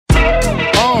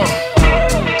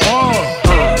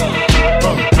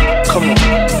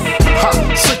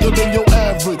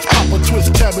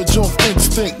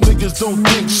stink. Niggas don't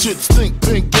think shit stink.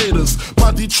 Pink Gators,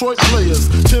 my Detroit players.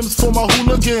 Tim's for my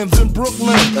hooligans in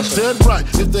Brooklyn. Dead right,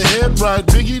 if they head right,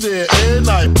 Biggie there every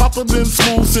night. Papa been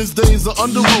school since days of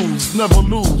under rules. Never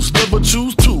lose, never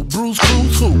choose to. Bruise,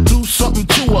 cruise, who? Do something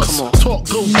to us. Talk,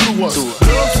 go through us.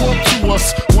 Girls walk to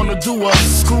us, wanna do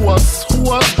us. Screw us,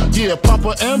 who us? Yeah,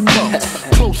 Papa and Pump.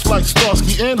 Close like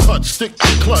Starsky and Hutch, stick to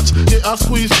clutch. Yeah, I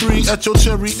squeeze 3 at your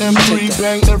cherry M3.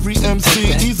 Bang every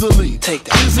MC easily. Easily.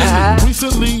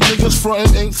 Recently, niggas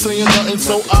frontin' ain't saying nothing,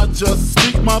 so I just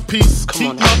speak my peace,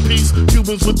 keep my peace.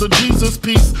 Cubans with the Jesus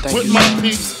peace, with my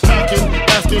peace. Packing,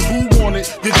 asking who want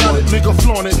it. You got it, nigga,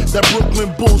 flaunt it. That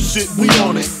Brooklyn bullshit, we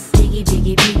on it. Biggie,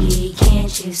 Biggie, Biggie,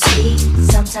 can't you see?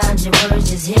 Sometimes your words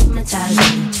just hypnotize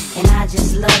me, and I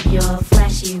just love your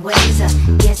flashy ways.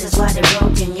 Guess that's why they're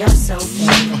broken, you're so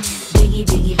fake. Biggie,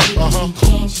 Biggie, Biggie,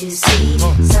 can't you see?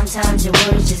 Sometimes your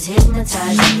words just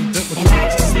hypnotize me, and I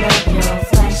just love your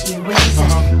flashy ways.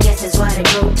 Guess that's why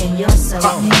they're broken, you're so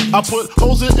fake. I put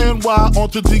hoes in NY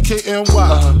onto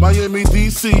DKNY. Miami,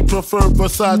 DC, prefer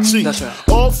Versace. That's right.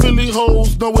 All Philly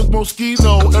hoes know it's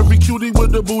Moschino. Every cutie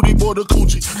with the booty, boy, the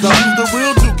coochie. Now who's the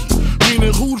real dookie?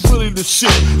 Meaning who's really the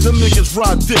shit? Them niggas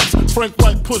ride dicks. Frank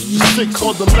White pushed the 6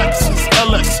 on the Lexus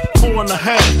LX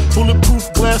 4.5.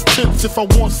 Bulletproof glass tips if I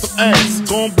want some ass.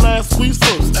 Gon' blast squeeze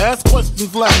first, ask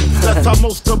questions last. That's how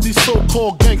most of these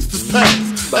so-called gangsters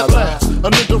pass. At last, a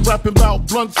nigga rapping about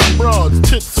blunts and broads,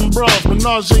 tits and bras,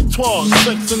 menage a trois,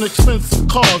 sex and expensive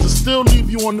cars, and still leave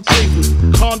you on the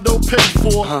pavement. Condo paid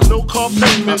for, no car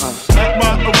payment. At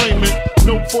my arraignment,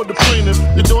 note for the plaintiff.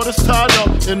 Your daughter's tied up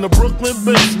in the Brooklyn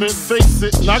basement. Face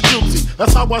it, not guilty.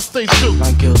 That's how I stay true.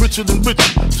 Richer than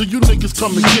richer, so you niggas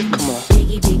come and get me. Come on.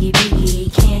 Biggie, Biggie,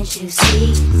 Biggie, can't you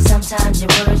see? Sometimes your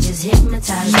words just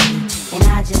hypnotize me, and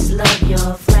I just love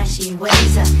your flashy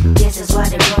ways. Guess that's why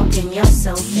they're broken, you're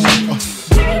so fake.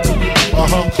 Biggie, Biggie,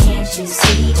 Biggie, can't you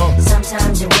see?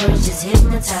 Sometimes your words just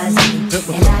hypnotize me,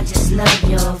 and I just love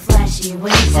your flashy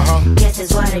ways. Guess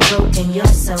that's why they're broken, you're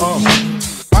so fake.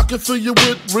 I can fill you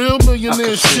with real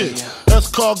millionaire shit. That's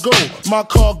cargo, my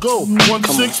cargo.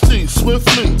 160,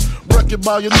 swiftly. Wreck it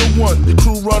by your new one. Your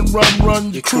crew run,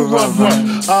 your crew run.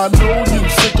 I know you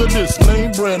sick of this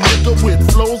name brand nigga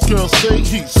with flows. Girls say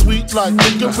he's sweet like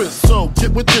nigga. So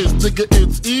get with this, nigga,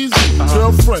 it's easy.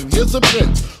 Girlfriend, here's a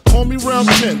pin. Call me round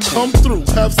 10, come through,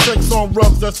 have sex on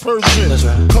rugs, that's Persian.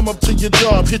 Right. Come up to your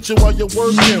job, hit you while you're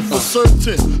working, for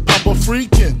certain. Papa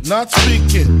freaking, not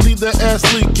speaking, leave that ass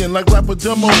leaking like rapper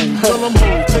demo. Tell them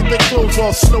who, take their clothes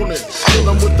off slowly. Kill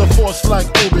them with the force like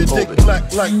Obi, dick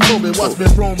black like Kobe. Watch me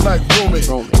roam like Romy.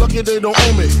 Lucky they don't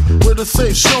owe me, where to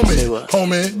say, show me,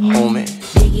 homie.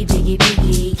 Biggie, Biggie,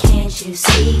 Biggie, can't you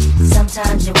see?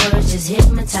 Sometimes your words just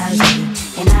hypnotize me,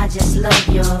 and I just love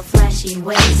your flashy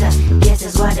ways. Guess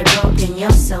that's why they're broken,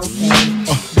 you're so fake.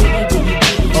 Biggie, Biggie,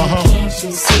 Biggie, can't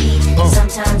you see?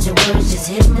 Sometimes your words just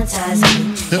hypnotize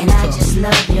me, and I just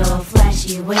love your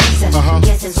flashy ways.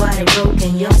 Guess that's why they're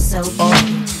broken, you're so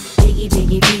fake. Biggie,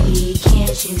 Biggie, Biggie,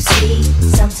 can't you see?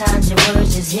 Sometimes your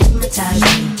words just hypnotize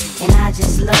me, and I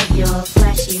just love your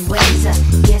flashy ways.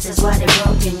 Guess that's why they're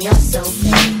broken, you're so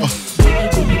fake. Biggie,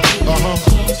 Biggie, Biggie,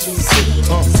 can't you see?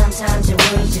 Sometimes your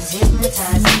words just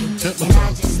hypnotize me, and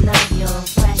I just love your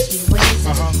flashy ways.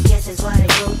 Guess that's why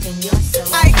they're broken, you're so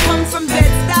fake. I come from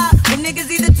Bed-Stuy, when niggas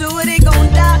either do or they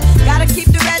gon' die. Gotta keep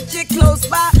the ratchet close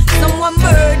by. Someone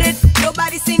murdered,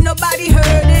 nobody seen, nobody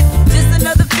heard it. Just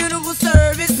another funeral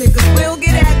service. Niggas will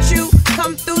get at you,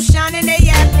 come through shining, they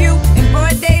yap you. In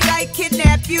broad daylight,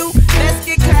 kidnap you. Let's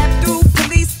get clapped through.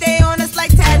 Police stay on us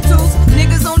like tattoos.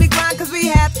 Niggas only grind cause we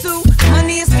have to.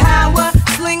 Money is power,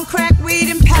 sling, crack, weed,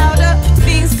 and powder.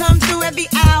 Fiends come through every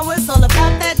hour, it's all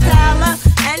about that dollar.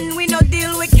 And we no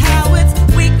deal with cowards.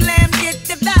 Weak lambs get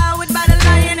devoured by the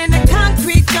lion in the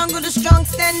concrete jungle. The strong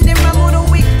standing rumble,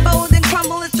 the weak fold and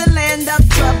crumble. It's the land of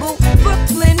trouble.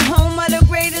 Brooklyn, home of the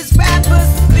greatest rappers.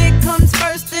 Big comes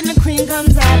first and the cream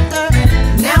comes after.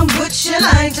 Now put your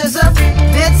lighters up.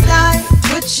 Bed-Stuy,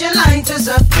 put your lighters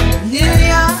up. New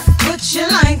York, put your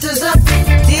lighters up.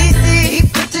 DC,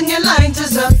 keep putting your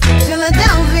lighters up.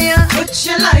 Philadelphia, put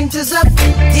your lighters up.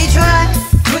 Detroit,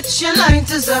 put your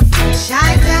lighters up.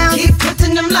 Chi-Town, keep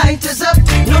putting them lighters up.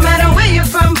 No matter where you're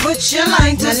from, put your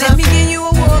lighters up. Let me give you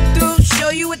a walkthrough, show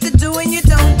you what to do and you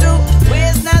don't do. Where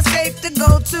it's not safe to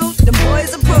go to, the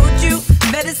boys approach you.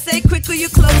 Better say quick who you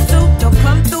close to. Don't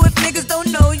come through if niggas don't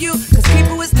know you, cause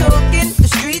people is talking, the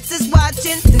streets is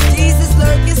watching, the G's is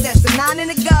lurking. Stash the 9 in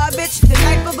the garbage. The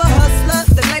life of a hustler,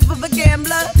 the life of a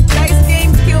gambler. Dice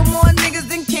games kill more niggas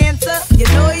than cancer. You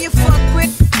know you fuck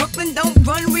with Brooklyn, don't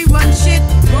run, we run shit.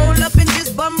 Roll up and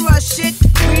just bum rush shit.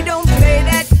 We don't play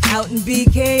that out in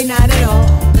BK, not at all.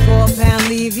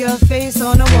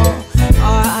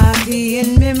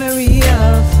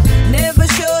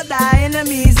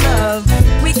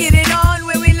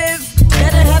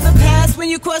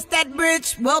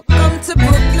 bitch. Welcome to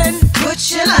Brooklyn.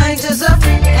 Put your lighters up.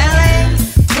 LA,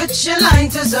 put your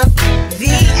lighters up.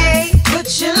 VA,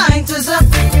 put your lighters up.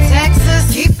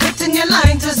 Texas, keep putting your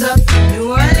lighters up.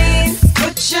 New Orleans,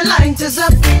 put your lighters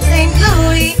up. St.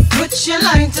 Louis, put your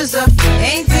lighters up.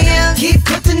 ATL, keep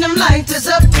putting them lighters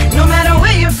up. No matter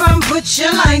where you're from, put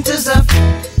your lighters up.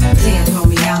 Damn,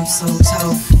 homie, I'm so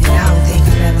toe. And I don't think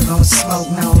I'm ever gonna smoke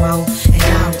no more. And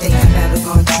I don't think I'm ever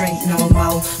gonna drink no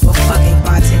more. But fuck it,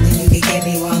 bartender, you can give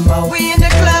me one more. We in the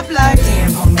club like,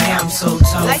 damn, homie, I'm so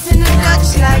toe. Lights in the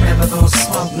Dutch like, I'm never gonna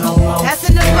smoke no more. That's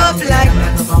in the pub like, I'm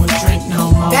never gonna drink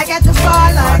no more. Back at the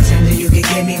bar like, bartender, you can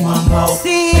give me one more.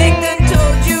 See, Nick done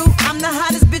told you, I'm the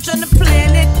hottest bitch on the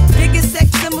planet. Biggest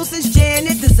sex symbol since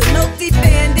Janet. This a no-thief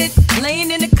bandit, laying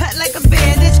in the cut like a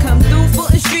bandage. Come through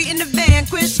Fulton Street in the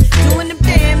Vanquish, doing the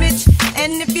damage.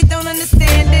 And if you don't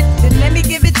understand it, then let me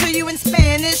give it to you in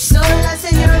Spanish. Sola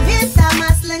señorita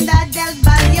más linda del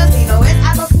barrio. Digo es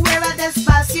algo fuera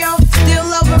despacio.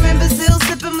 Still over in Brazil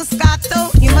sipping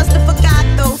Moscato. You must have forgot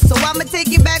though, so I'ma take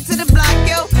you back to the block,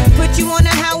 yo. Put you on a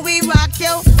how we rock,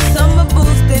 yo. Summer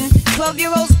boosting,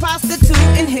 12-year-olds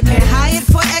prostituting. Hit me hired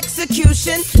for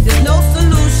execution. There's no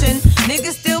solution.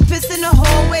 Niggas still piss in the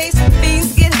hallways.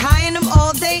 Fiends get high in them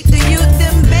all day. The youth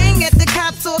them bang at the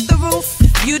cops off the roof.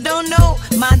 You don't know,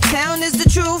 my town is the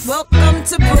truth. Welcome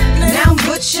to Brooklyn. Now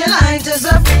put your lighters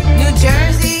up. New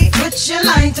Jersey, put your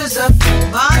lighters up.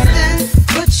 Boston,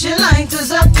 put your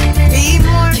lighters up. Be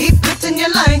more, keep putting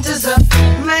your lighters up.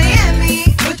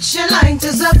 Miami, put your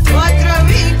lighters up. Puerto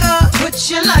Rico, put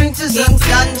your lighters up.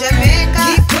 Kingston, Jamaica,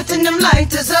 keep putting them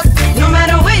lighters up. No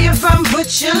matter where you're from,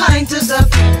 put your lighters up.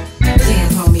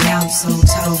 Damn, homie, I'm so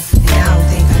toe. And I don't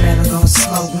think I'm ever gonna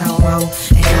smoke no more.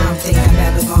 And I don't think I'm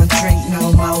ever gonna drink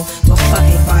no more. But fuck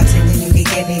it, bartender, you can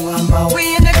give me one more.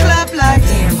 We in the club like,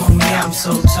 damn, homie, I'm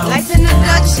so toe. Lights in the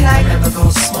Dutch like, I'm never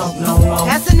gonna smoke no more.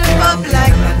 That's in the pub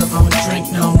like, I'm never gonna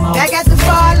drink no more. Back at the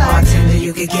bar like, bartender,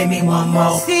 you can give me one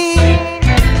more. See?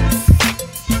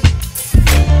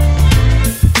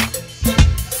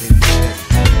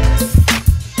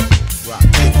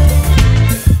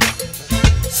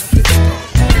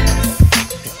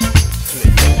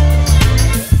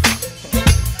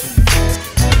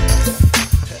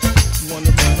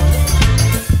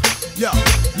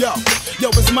 Yo,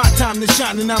 it's my time to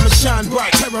shine and I'ma shine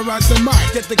bright. Terrorize the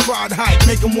mic, get the crowd hype,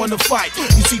 make them wanna fight.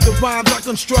 You see the rhymes I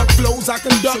construct, flows I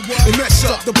conduct. They mess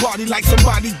up the party like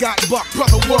somebody got bucked.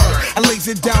 Brother word, I lays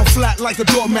it down flat like a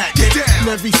doormat. Get down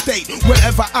in every state,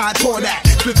 wherever I tour that.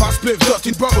 Spliff I spliff,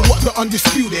 dirty brother, what the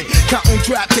undisputed. Counting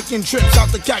trap, taking trips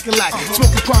out the Cadillac.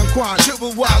 Smoking crime,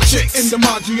 triple wild chicks in the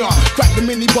Margie. Crack the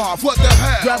mini bar, what the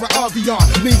hell? Grab an RV on,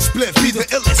 me Spliff, be the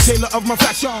illest tailor of my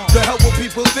fashion. The hell will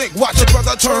people think? Watch your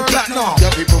brother turn platinum. Y'all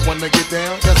people wanna get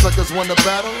down, y'all suckers wanna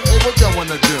battle. Hey, what y'all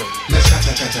wanna do? Let's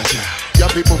cha-cha-cha-cha-cha. Y'all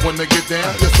people wanna get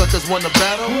down, y'all suckers wanna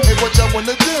battle. Hey, what y'all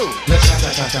wanna do? Let's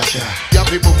cha-cha-cha-cha-cha. Y'all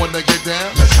people wanna get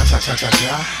down, let's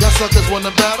cha-cha-cha-cha-cha. Y'all suckers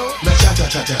wanna battle. Let's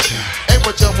cha-cha-cha-cha-cha. Hey,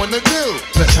 what y'all wanna do?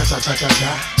 Let's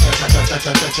cha-cha-cha-cha-cha.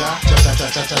 Cha-cha-cha-cha-cha-cha.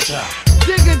 Cha-cha-cha-cha-cha.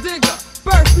 Digga, digga.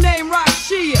 Birth name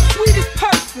Rashia, sweetest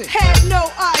person, had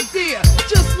no idea.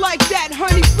 Just like that,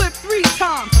 honey flipped 3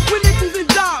 times. With nickels and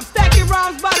dimes, stacking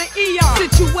rhymes by the eon.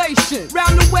 Situation,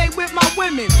 round the way with my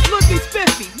women, looking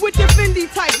spiffy, with the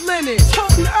Fendi type linen.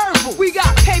 Toting herbal, we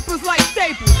got papers like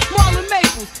Staples, Marlon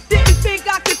Maples. Didn't think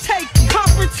I could take you.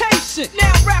 Confrontation, now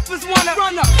rappers wanna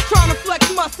run up, trying to flex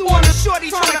muscle on a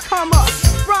shorty trying to come up.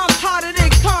 Rhymes hotter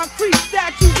than concrete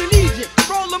statues in Egypt.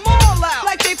 Roll them all out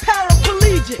like they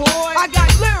paraplegic. Boy, I got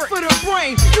lyrics for the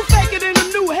brain. You fake it in a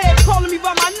new head, calling me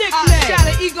by my nickname. I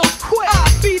shatter egos quick.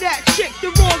 I be that chick.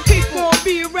 The wrong people won't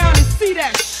be around and see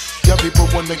that Y'all people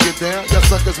wanna get down, y'all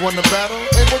suckers wanna battle.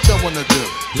 Hey, what y'all wanna do?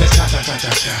 Let's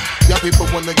cha-cha-cha-cha-cha. Y'all people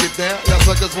wanna get down, y'all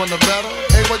suckers wanna battle.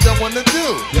 Hey, what y'all wanna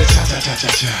do? Let's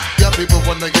cha-cha-cha-cha-cha. Y'all people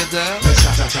wanna get down, let's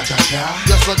cha-cha-cha-cha-cha.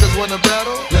 Y'all suckers wanna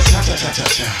battle. Let's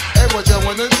cha-cha-cha-cha-cha. Hey, what y'all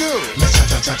wanna do? Let's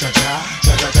cha-cha-cha-cha-cha.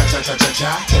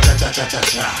 Cha-cha-cha-cha-cha-cha.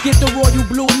 Cha-cha-cha-cha-cha. Get the royal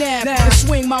blue now and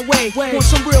swing my way. Want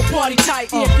some real party tight,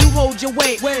 if you hold your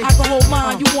weight. I can hold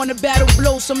mine, you wanna battle,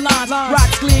 blow some lines.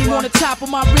 Rocks gleam on the top of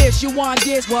my wrist, you want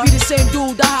this? Be the same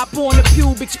dude that hop on the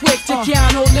pubic quick to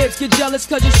count no lips. Get jealous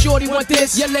cause your shorty want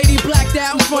this. Your lady blacked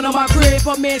out in front of my crib,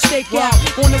 her man stake out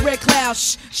on the red cloud.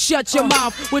 Shut your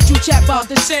mouth, what you chat about?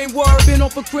 The same word, been on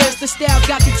for Chris. The style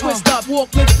got you twist up,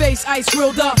 Walkman face, ice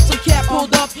grilled up. Some cat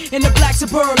pulled up in the black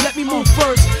Suburb. Let me move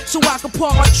first, so I can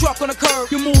park my truck on the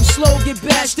curb. You move slow, get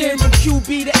bashed in from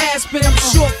QB to Aspen. I'm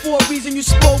short for a reason, you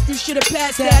spoke, you should've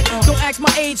passed that. Don't ask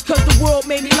my age cause the world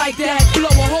made me like that. Blow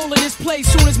a hole in this place. play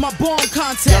soon as my bomb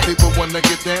contact. Y'all people wanna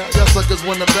get down, y'all suckers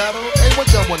wanna battle. Hey, what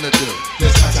y'all wanna do?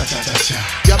 Let's cha-cha-cha-cha-cha.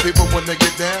 Y'all people wanna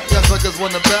get down, y'all suckers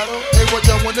wanna battle. Hey, what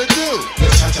y'all wanna do?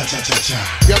 Let's cha-cha-cha-cha-cha.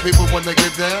 Y'all people wanna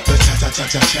get down, let's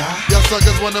cha-cha-cha-cha-cha. Y'all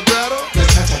suckers wanna battle.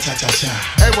 Let's cha-cha-cha-cha-cha.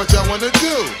 Hey, what y'all wanna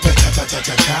do? Let's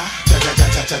cha-cha-cha-cha-cha.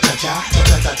 Cha-cha-cha-cha-cha-cha.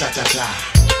 Cha-cha-cha-cha-cha.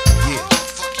 Yeah,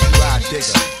 ride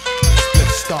Digga,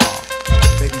 Spliff Star,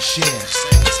 Baby Shin,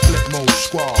 Flipmode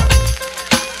Squad.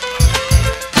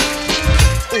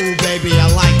 Ooh, baby, I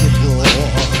like it raw.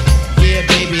 Yeah,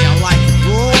 baby, I like it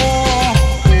raw.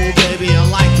 Ooh, baby, I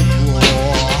like it raw.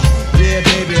 Yeah,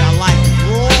 baby, I like it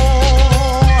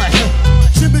raw.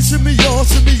 Shimmy, shimmy, y'all,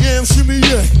 shimmy, yeah, shimmy,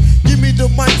 yeah. Give me the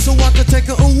mic so I can take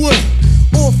it away.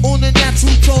 Off on the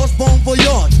natural charge, Bon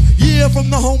Voyage. Yeah, from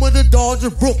the home of the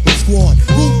Dodgers, Brooklyn squad.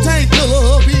 Wu-Tang Killer,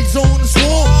 hubby's on the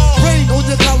swarm. Rain on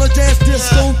your college ass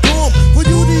disco dorm. For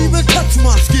you to even touch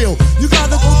my skill, you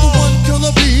gotta go to one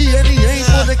killer B, and he ain't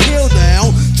gonna kill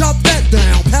now. Chop that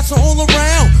down, pass it all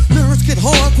around. Lyrics get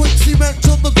hard, quick cement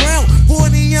to the ground. For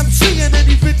any MC in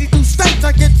any 52 states,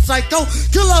 I get psycho.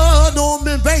 Killer,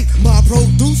 Norman Bates, my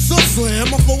producer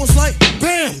slam. My flow is like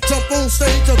bam, jump on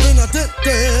stage, and then I did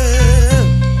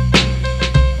that.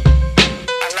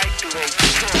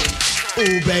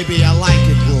 Ooh, baby, I like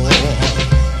it raw.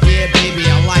 Yeah, baby,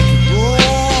 I like it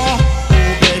raw.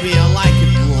 Ooh, baby, I like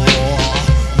it raw.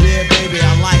 Yeah, baby, I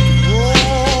like it raw.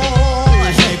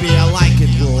 Baby, I like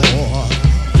it raw.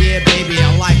 Yeah, baby, I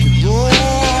like it raw.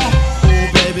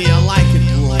 Ooh, baby, I like it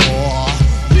raw.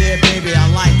 Yeah, baby, I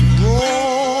like it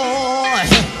raw.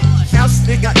 House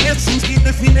nigga, essence, get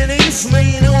the feeling they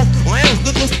slaying off. Well,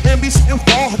 good looks can be still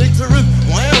far. They turn.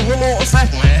 Well, remorse, I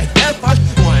Apache.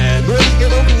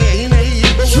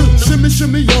 Shimmy,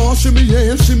 shimmy, y'all, shimmy,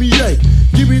 yeah, shimmy, yeah.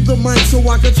 Give me the mic so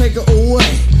I can take it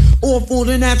away. Off on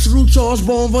the natural charge,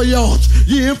 Bon Voyage.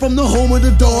 Yeah, from the home of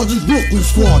the Dodgers, Brooklyn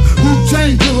squad.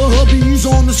 Wu-Tang Killer, hubby's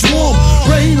on the swarm.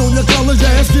 Rain on your college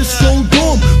ass, disco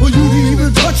dorm. For you to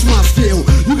even touch my skill,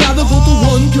 you gotta go to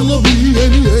one killer B,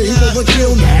 and he ain't gonna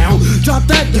kill now. Chop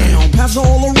that down, pass it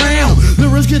all around.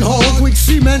 Lyrics get hard, quick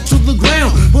cement to the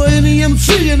ground. For any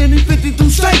MC in any 52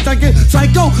 states, I get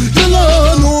psycho.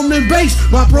 Killer, Norman Bates,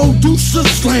 my producer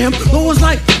slam. Though it's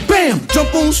like bam,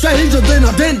 jump on stage and then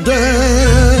I did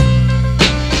that.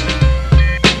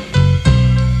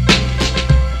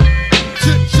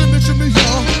 Shimmy, shimmy,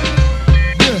 y'all.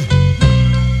 Yeah.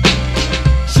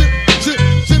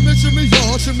 Shimmy, shimmy,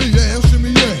 y'all. Shimmy, yeah,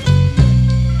 shimmy, yeah.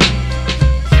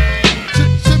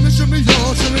 Shimmy, shimmy,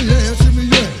 y'all. Shimmy, yeah, shimmy,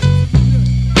 yeah.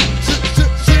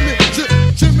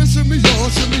 Shimmy, shimmy, y'all.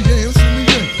 Shimmy, yeah, shimmy,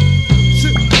 yeah.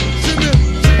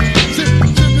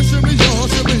 Shimmy, shimmy, y'all.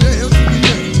 Shimmy, yeah, shimmy,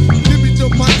 yeah. Give me the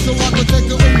mic so I can take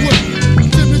it away.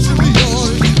 Shimmy, shimmy, y'all.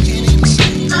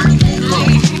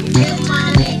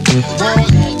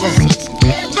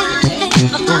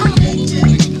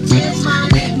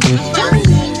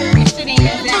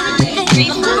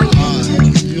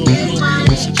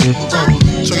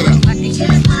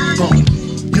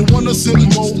 You wanna sit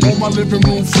more on my living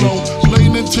room floor, play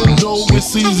Nintendo with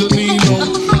Seasonino.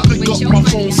 Pick up my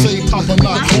phone, say Papa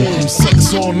not home.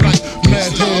 Sex all night,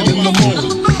 mad head in the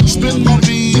moon. Spin my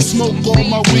beat, smoke all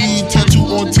my weed. Tattoo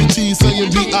on TT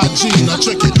saying B.I.G. Now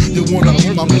check it, you wanna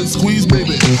be my man squeeze,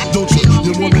 baby? Don't you?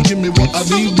 You wanna give me what I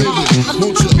need, baby?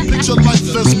 Won't you? Picture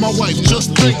life as my wife,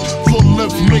 just think. Full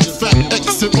left, make fat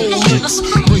X and all links.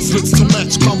 Bracelets to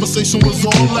match, conversation was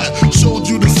all that. Showed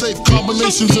you the safe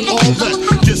combinations and all that.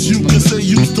 Guess you can say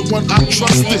you's the one I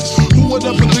trusted. Who would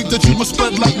ever think that you would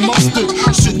spread like mustard?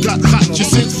 Shit got hot, you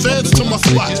sent feds to my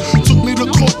spot. Took me to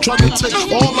court, tried to take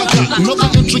all I got. Another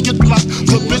intricate plot,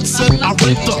 the bitch said I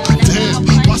raped her. Damn,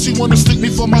 why she wanna stick me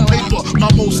for my paper? My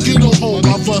Moschino hole,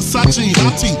 my Versace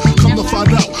hottie. Come to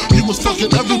find out, you was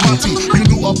fucking everybody. You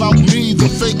knew about me, the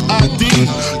fake ID.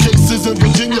 Cases in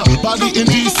Virginia, body in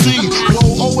DC.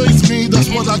 Whoa, always me, that's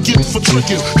what I get for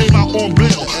tricking. Came out on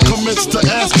bail, commenced to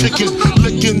ass kicking.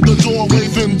 Licking the door,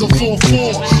 waving the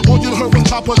 4-4. All you heard was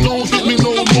Papa, don't hit me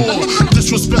no more.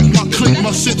 Disrespect my clique,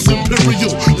 my shit's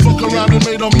imperial. Fuck around and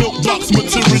made a milk box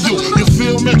material. You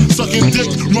feel me? Sucking dick,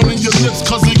 running your lips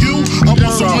cause of you. I'm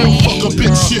on some real fuck a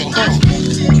bitch shit.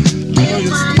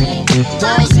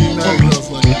 Why is he mad at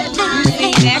us like that?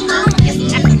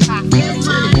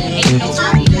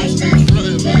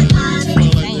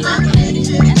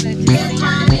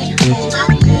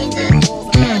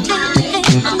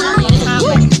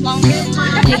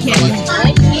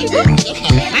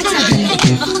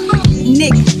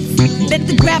 Nick,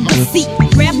 better grab a seat,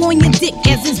 grab on your dick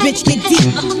as this bitch get deep.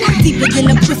 Deeper than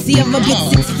the pussy of a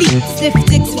bitch 6 feet. Stiff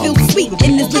dicks feel sweet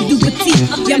in this little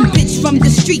petite. Young bitch from the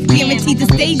street, guaranteed to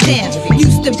stay down.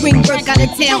 Used to bring work out of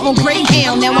town on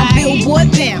Greyhound. Now I'm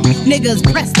Billboard bound. Niggas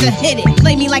pressed to hit it.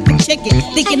 Play me like a chicken,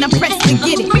 thinking I'm pressed to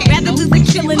get it. Rather lose the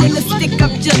killing than the stick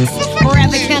up jokes. Or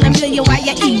rather count a million while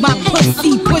you eat my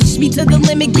pussy. Push me to the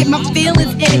limit, get my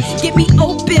feelings in it. Get me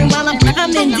open while I'm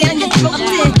coming down your throat.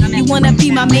 You wanna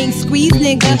be my main squeeze,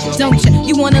 nigga, don't you?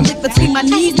 You wanna lick between my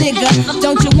knees, nigga,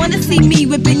 don't you? Wanna see me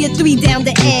whipping your 3 down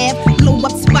the Ave? Blow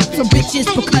up spots for bitches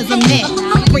because I'm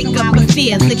mad. Break up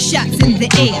affairs, lick shots in the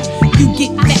air. You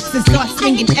get vexed and start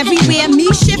swinging everywhere. Me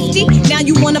shifty, now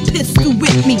you want a pistol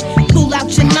with me. Pull out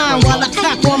your 9 while I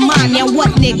cock on mine. Now what,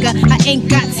 nigga? I ain't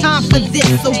got time for this.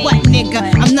 So what, nigga?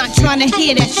 I'm not trying to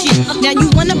hear that shit. Now you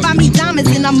wanna buy me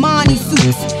diamonds in Armani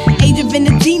suits, Age of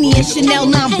Venedini and Chanel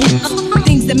 9 boots.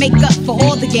 Things that make up for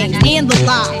all the games and the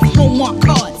lies. Homework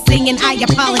cards saying I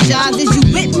apologize. Is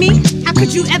you with me? How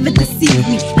could you ever deceive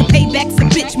me? The payback's a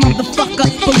bitch, motherfucker,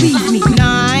 believe me.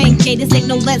 Nah, I ain't gay, this ain't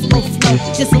no lesbo flow.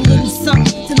 Just a little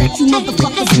something to let you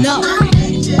motherfuckers know.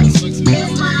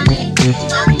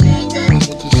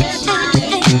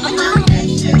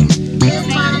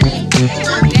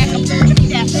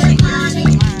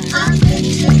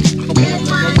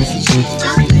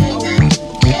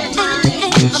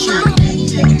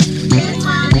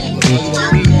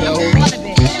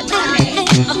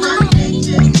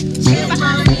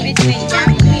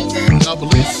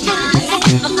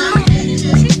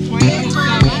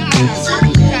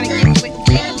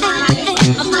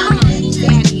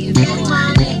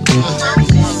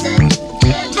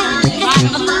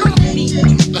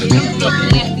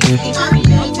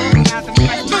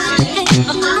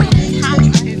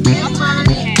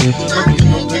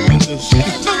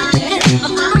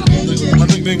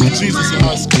 Jesus in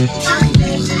high school.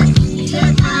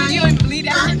 You don't believe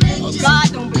that?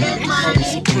 God don't believe that.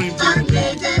 Supreme.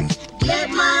 Get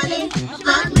money,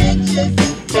 fuck bitches,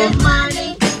 get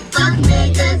money, fuck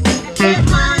niggas, get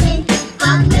money,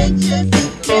 fuck bitches,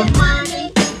 get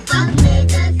money, fuck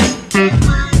niggas, get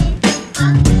money,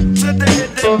 fuck bitches. To the hit,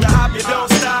 the hop, you don't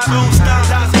stop, don't stop.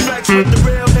 That's the flex with the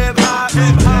real hip-hop,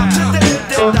 hip-hop. To the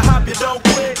hit, the hop, you don't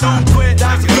quit, don't quit.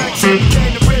 That's the flex with the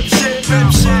came to rip shit, rip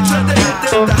shit. To the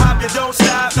hit, the hop, you don't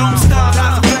stop, don't stop.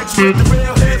 That's the flex with the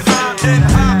real hip-hop,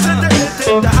 hip-hop. To the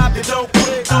hit, the hop, you don't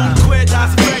quit, don't quit.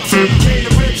 That's the flex with the came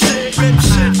to rip shit, rip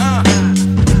shit.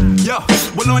 Yo,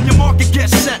 well on your market, get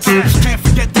set. Can't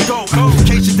forget to go. In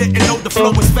case you didn't know, the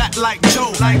flow is fat like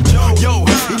Joe. Yo,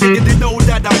 you niggas didn't know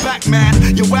that I'm back, man.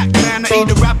 You whack, man. I eat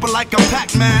a rapper like I'm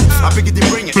Pac-Man. I figured you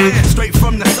bring it straight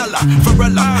from the cellar.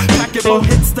 Varela, packet more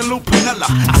hits than Lupinella.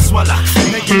 I swallow,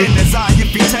 nigga in his eye.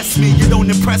 If you test me, you don't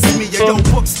impress me. Yo,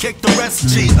 books kick the rest,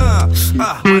 G.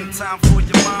 One time for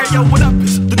your mind. Hey, yo, what up?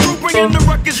 The crew bringing the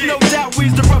ruckus, no doubt.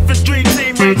 We's the roughest dream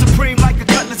team, reign supreme like a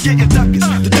cutlass, getting duckers.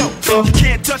 The dope, you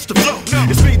can't touch the flow.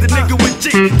 It's me, the nigga with G,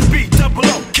 the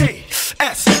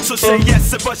B-double-O-K-S. So say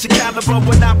yes and bust your caliber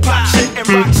when I pop shit and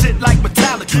rock shit like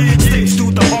Metallica. Sticks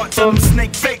through the hearts of them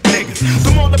snake fake niggas.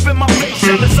 Come all up in my face,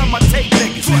 jealous on my tape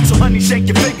niggas. So honey, shake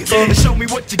your fingers and show me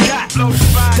what you got.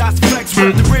 That's flex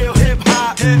with the real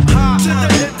hip-hop, hip-hop. To the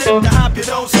hit, the hop, you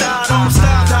don't stop, don't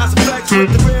stop. That's flex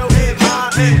with the real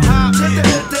hip-hop, hip-hop. To the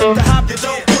hit, the hop, you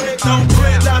don't quit, don't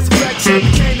quit. That's flex with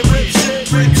the came to rip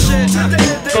shit, rip shit. To the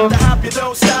hit, the hop, you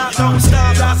don't stop, don't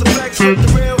stop. That's flex with the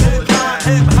real hip-hop,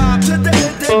 hip-hop. To the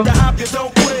hit, the hop, you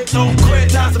don't quit, don't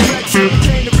quit. That's flex with the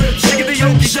came to rip shit, the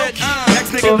yoke shit.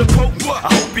 Next nigga the Pope,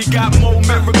 I hope he got more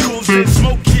miracles than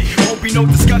Smokey. Won't be no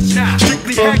discussion,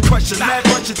 strictly head crushing, mad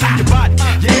rushes through your body.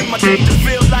 You hit my dick to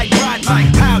feel like Rodney,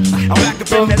 like Howdy. I'm back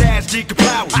up in that ass, G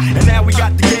Kapow. And now we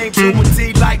got the game to a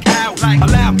T like how.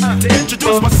 Allow me to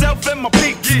introduce myself and my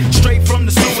peak. Straight from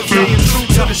the sewer, staying true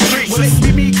to the streets. Well, it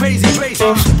be me, Crazy Trace,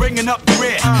 bringing up the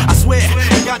rear. I swear,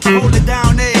 you got to hold it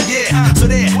down there, yeah. So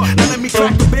there, now let me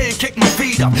crack the beer and kick my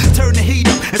feet up. Turn the heat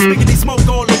up, and spiggity smoke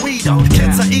all the weed up.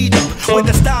 Kids I eat up, with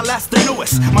the style that's the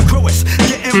newest. My crew is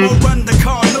getting more run than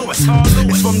Carl Lewis.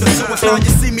 It's from the sewers, now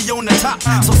you see me on the top.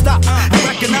 So stop and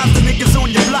recognize the niggas on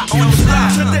your block. On the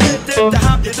block. To the hit, the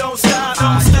hop, you don't stop,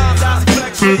 don't stop. That's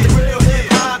flex with the real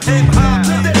hip-hop, hip-hop.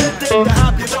 To the hit, the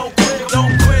hop, you don't quit,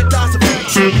 don't quit. That's a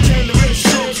flex with the came to rip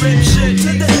shit, rip shit.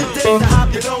 To the hit, the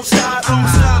hop, you don't stop, don't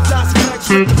stop. That's a flex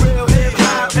with the real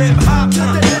hip-hop, hip-hop. To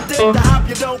the hit, the hop,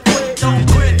 you don't quit, don't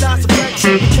quit. That's a flex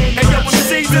with the came to rip shit.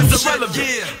 Is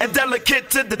irrelevant and delicate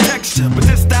to the texture, but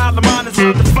this style of mine is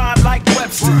well defined like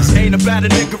Webster's. Ain't about a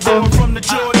nigga rolling from the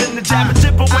Jordan, the jab and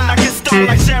tipper when I get stoned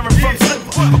like Sharon from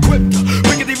Slipper. Equipped her,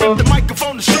 rickety rip the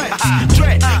microphone to stretch.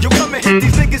 Dread, you come and hit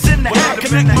these niggas in the head.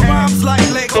 Connect my rhymes like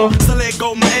Lego.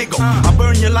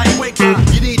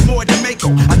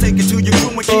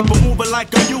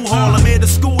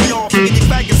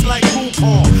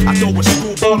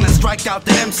 strike out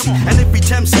the MC. And if he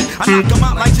tempts me, I knock him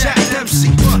out like Jack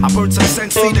Dempsey. I burn some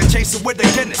Sensi, then chase it with the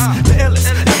Guinness. The illest,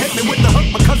 they hit me with the hook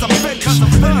because I'm finished.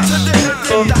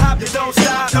 The hop, you don't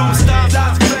stop, don't stop.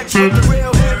 That's flex with the real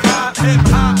hip-hop,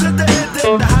 hip-hop.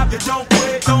 The hop, you don't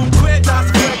quit, don't quit. That's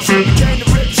flex, you came to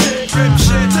rip shit, rip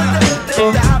shit.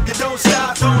 The hop, you don't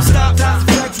stop, don't stop. That's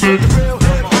flex with the real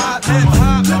hip-hop,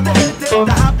 hip-hop. The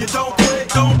hop, you don't quit,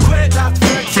 don't quit. That's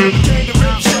flex, you came to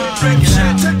rip shit, rip shit.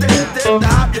 The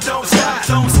hop, you don't stop,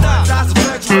 don't stop. That's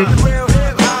flex with the real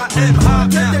hip-hop,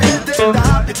 hip-hop. The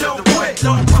hop, you don't quit,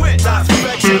 don't quit. That's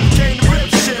flex, you came to rip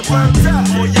shit, worked out.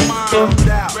 For your mind,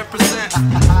 out. Represent.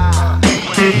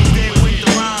 Anything with the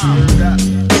rhyme.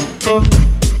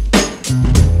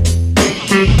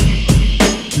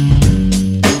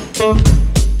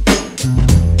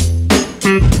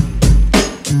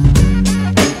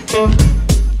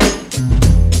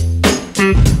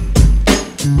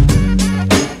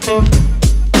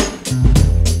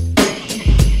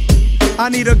 I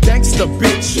need a gangsta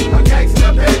bitch.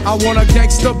 I want a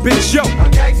gangsta bitch, yo.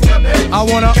 I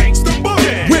want a gangsta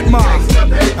boogie with my.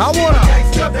 I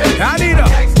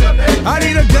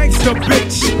need a gangsta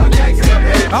bitch.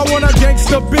 I want a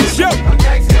gangsta bitch, yo.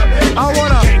 I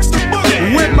want a gangsta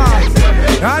boogie with my.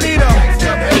 I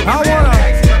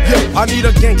need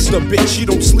a gangsta bitch. She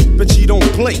don't sleep and she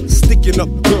don't play. Sticking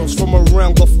up girls from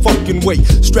around the fucking way.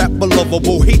 Strap but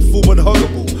lovable, hateful but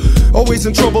huggable. Always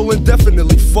in trouble and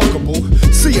definitely fuckable.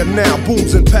 See her now,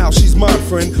 booms and pals, she's my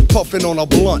friend. Puffing on a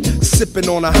blunt, sipping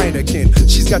on a Heineken.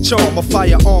 She's got charm, a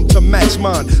firearm to match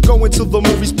mine. Going to the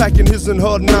movies, packing his and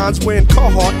her nines. Wearing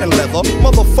Carhartt and leather,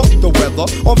 motherfuck the weather.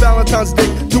 On Valentine's Day,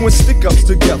 doing stick-ups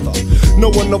together. No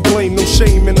one to blame, no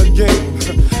shame in the game.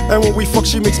 And when we fuck,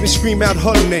 she makes me scream out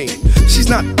her name. She's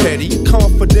not petty,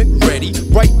 confident, ready.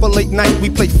 Right for late night, we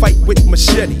play fight with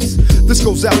machetes. This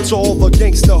goes out to all the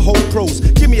gangsta hoe pros.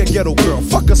 Give me a ghetto girl,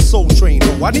 fuck a soul train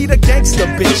ho. I need a gangsta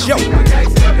bitch, yo.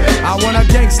 I want a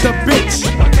gangsta bitch.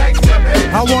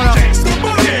 I want a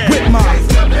with my.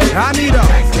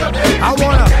 I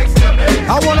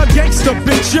want a gangsta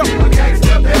bitch, yo.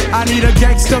 I need a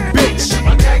gangsta bitch.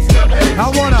 I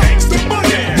want a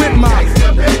with my.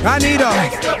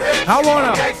 I want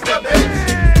a.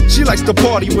 She likes to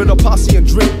party with a posse and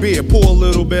drink beer. Pour a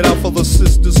little bit out for the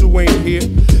sisters who ain't here.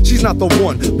 She's not the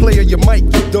one, player you might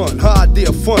get done. Her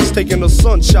idea fun's taking her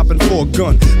son shopping for a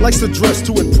gun. Likes to dress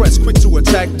to impress, quick to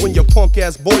attack. When your punk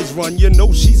ass boys run, you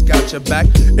know she's got your back.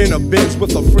 In a Benz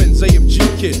with her friends, AMG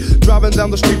kid. Driving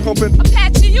down the street pumping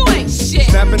Apache, you ain't shit.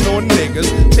 Snapping on niggas,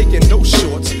 taking no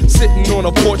shorts. Sitting on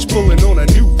a porch, pulling on a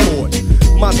Newport.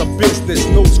 Minds her business,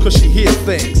 knows cause she hear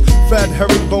things. Fat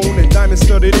herringbone and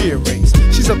diamond-studded earrings.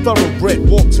 She's a thoroughbred,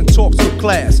 walks and talks with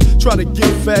class. Try to get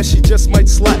fast, she just might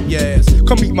slap your ass.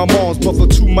 Come meet my mom's, but the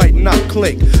two might not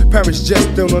click. Parents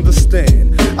just don't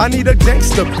understand. I need a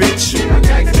gangsta bitch.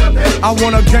 I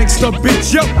want a gangsta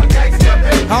bitch, yo.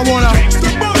 I want a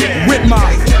with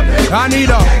my. I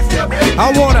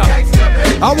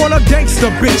want a gangsta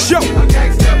bitch, yo.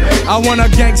 I want a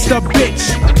gangsta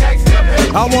bitch.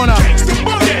 I want a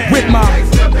with my.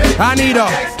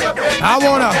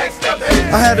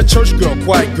 I had a church girl,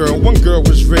 quiet girl. One girl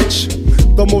was rich.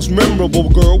 The most memorable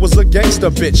girl was a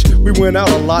gangsta bitch. We went out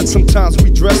a lot, sometimes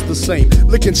we dressed the same.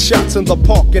 Licking shots in the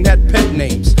park and had pet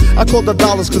names. I called her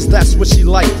dollars cause that's what she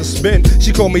liked to spend.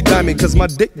 She called me Diamond cause my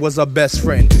dick was her best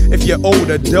friend. If you owed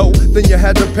her dough, then you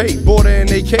had to pay. Bought her an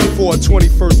AK for her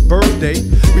 21st birthday.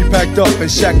 We packed up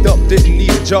and shacked up, didn't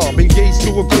need a job. Engaged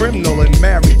to a criminal and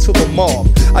married to the mob.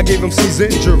 I gave him C's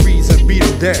injuries and beat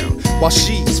him down. While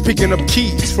she's picking up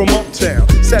keys from uptown.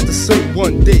 Sad to say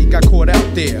one day got caught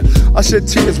out there. I shed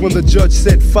tears when the judge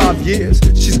said 5 years.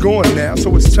 She's gone now,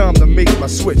 so it's time to make my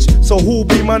switch. So who'll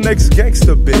be my next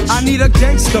gangster bitch? I need a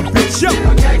gangster bitch, yo.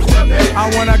 I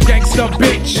want a gangster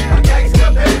bitch.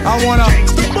 I want a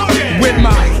with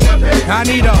my.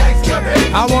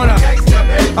 I want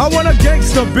a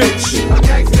gangster bitch.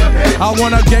 I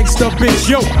want a gangster bitch,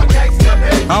 yo.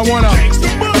 I want a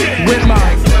with my.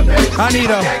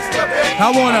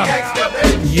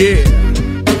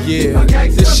 Yeah,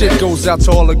 this shit goes out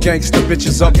to all the gangsta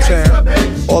bitches uptown.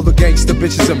 All the gangsta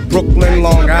bitches in Brooklyn,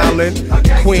 Long Island,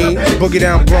 Queens, Boogie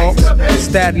Down Bronx,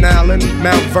 Staten Island,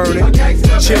 Mount Vernon,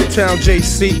 Chiptown,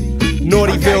 JC,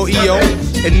 Naughtyville, EO,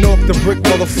 and North the Brick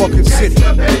motherfucking city.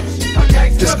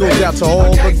 This goes out to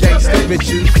all the gangsta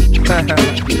bitches.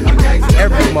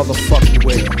 Every motherfucking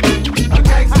way.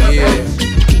 Yeah,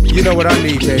 you know what I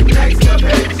need, baby.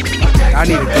 I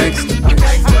need a gangsta bitch.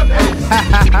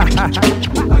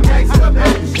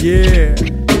 Yeah.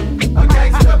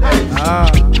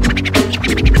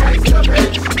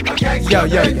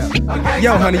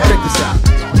 Yo, honey, check this out.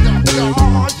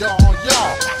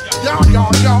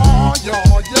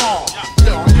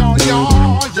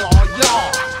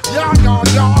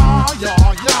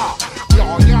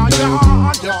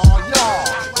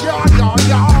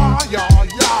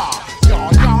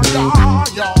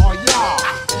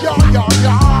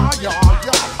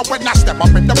 When I step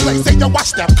up in the place, say yo, I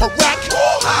step correct.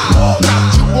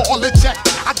 Got you all in check.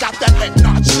 I got that head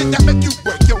nod shit that make you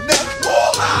break your neck.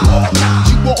 I got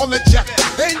you all in check.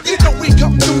 And you know we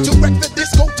come through to wreck the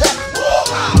discotheque.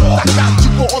 I got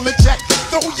you all in check.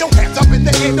 Throw your hands up in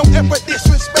the air, don't ever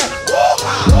disrespect.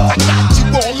 I got you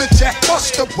all in check.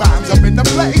 Busta Rhymes up in the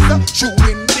place, true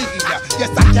indeed. Yes,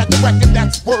 I got the record,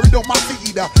 that's word on my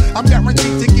feed. I'm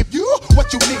guaranteed to give you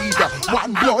what you need.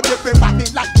 One blood, everybody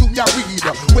like Junior Reed.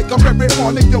 Wake up every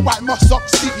morning, yo, I must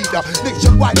succeed.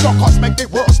 Nationwide rockers make the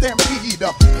world stampede.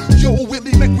 Yo,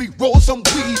 Willie, make we roll some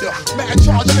weed. Man,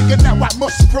 charge nigga, now I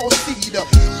must proceed.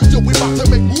 Yo, we about to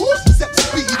make moves, set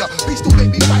speed. Beast to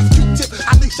baby, wife, Q-tip,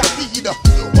 I leash I need.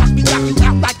 Watch me knock you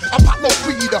out like Apollo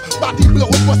Creed. Body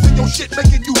blows, busting your shit,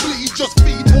 making you bleed. Just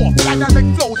feed off dynamic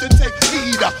flows and take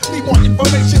heed. Need more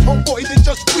information, homeboy, than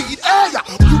just read. Hey,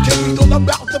 you can read all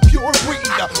about the pure breed.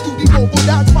 Do the mobile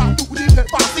dance, my do the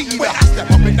hip-hop scene. When I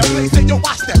step up in the place, and yo,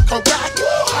 I step correct.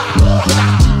 I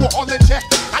got you all in check.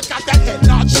 I got that head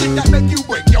nod shit that make you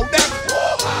break your neck.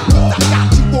 I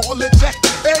got you all in check.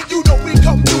 And you know we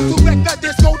come through to wreck the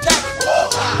discotheque.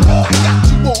 I got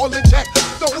you all in check.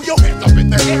 Throw your hands up in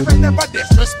the air and never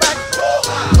disrespect.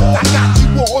 I got you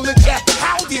all in check.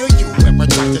 How dare you ever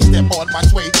try to step on my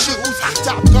suede shoes?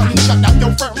 Top gun, shut down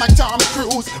your firm like Tom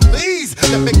Cruise. Please,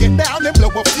 let me get down and blow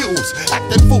a fuse.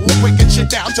 Acting fool, breaking shit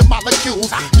down to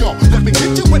molecules. Yo, let me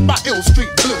hit you with my ill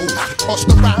street blues.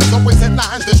 Busta Rhymes always in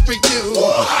lines the street news.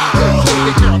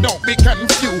 Baby girl, don't be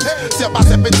confused. Sell my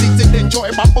 17s and enjoy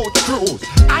my boat cruise.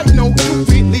 I know you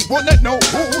really wanna know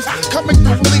who's coming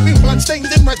through, leaving bloodstains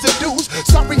and residues.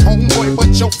 Sorry, homeboy,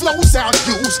 but your flow sound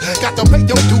used. Got to pay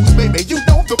your dues, baby, you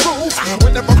know the rules.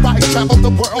 Whenever I travel the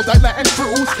world, I land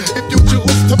cruise. If you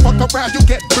choose to fuck around, you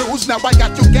get bruised. Now I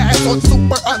got you gas on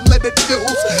super unleaded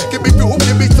fuels. Give me room,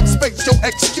 give me some space, your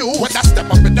excuse. When I step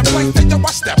up in the place, then yo,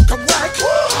 I step correct.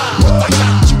 But I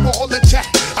got you all in check.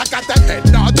 I got that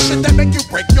head nod shit that make you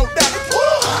break your neck.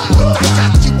 But I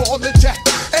got you all in check.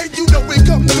 And you know we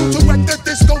come through to wreck the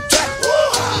discotheque.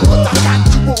 But I got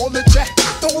you all in check.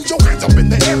 Throw your hands up in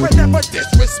the air and never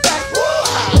disrespect.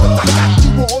 But I got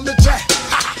you all in check.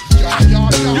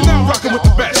 You're now rocking with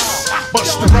the best.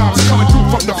 Busta Rhymes coming through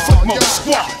from the Flipmode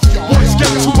squad. Boys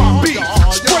got to my beat,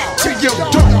 straight to your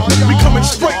dome. We coming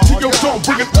straight to your dome,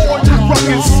 bringing all you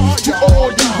ruckus to all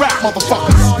you rap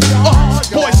motherfuckers.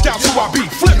 Boy Scouts who I be,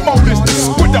 Flipmode is the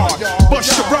squid dog.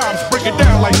 Busta Rhymes break it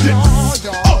down like this.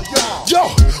 Yo,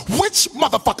 which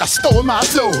motherfucker stole my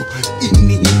flow?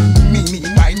 Eeny, meeny,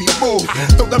 miny, mo.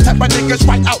 Throw them type of niggas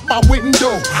right out my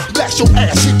window. Blast your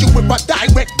ass, hit you with a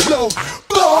direct blow.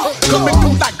 Blow, coming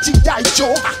through like G.I.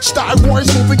 Joe. Star Wars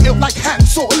moving ill like Han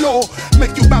Solo.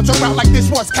 Make you bounce around like this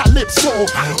was Calypso.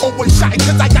 Always shine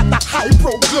cause I got the high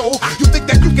pro glow. You think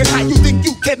that you can hide, you think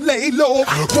you can lay low.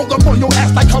 Roll up on your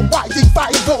ass like Hawaii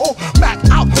 5-0. Mac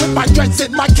out with my dreads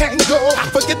in my Kango.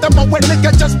 Forget the moment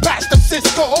nigga just passed the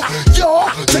Cisco. Yo,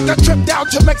 take a trip down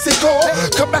to Mexico.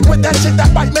 Come back with that shit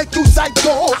that might make you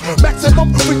psycho.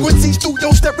 Maximum frequency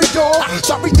studio stereo.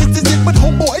 Sorry this is it but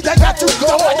homeboy I got to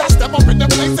go. I step up in the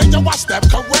place and yo I step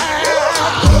correct.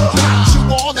 Got you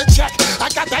all in check. I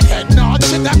got that head nod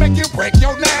shit that make you break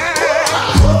your neck.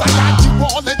 I got you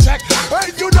all in check.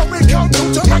 And you know we come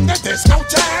through to wreck the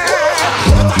discotheque.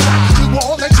 I got you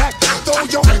all in check. Throw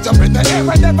your hands up in the air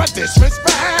and never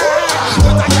disrespect.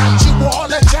 I got you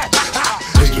all in check.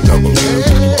 Mr. Double M,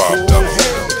 Bob Double.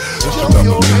 Mr.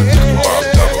 Double M, Bob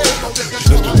Double.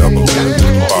 Mr. Double M,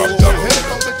 Bob Double.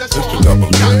 Mr. Double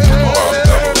M, Bob Double. Mr.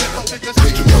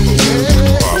 Double M,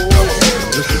 Bob Double.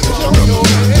 Mr. Double M, Bob Double. Mr.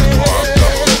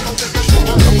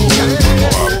 Double M, Bob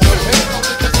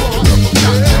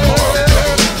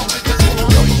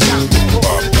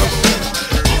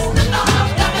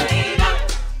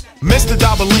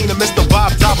Mistadobolina, Mr.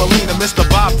 Bambaataa, Mr.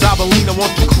 Bambaataa,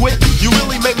 won't you quit? You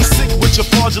really make me sick with your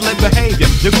fraudulent behavior.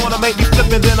 You're gonna make me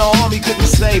flip and then an army couldn't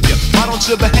save you. Why don't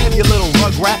you behave, you little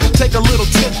rugrat? Take a little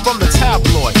tip from the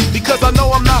tabloid, because I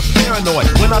know I'm not paranoid.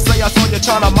 When I say I saw you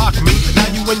trying to mock me, now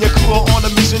you and your crew are on a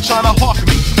mission trying to hawk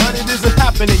me. But it isn't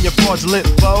happening, you fraudulent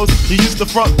foes. You used to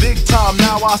front big time,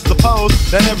 now I suppose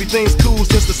that everything's cool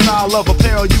since the style of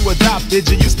apparel you adopted.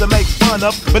 You used to make fun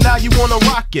of, but now you wanna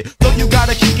rock it. So you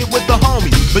gotta kick it with the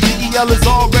homies. But DEL is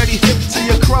already hip to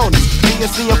your cronies. Me and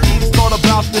CMP's thought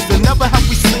about this and never have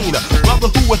we seen a brother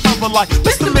who would hover like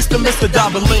Mr.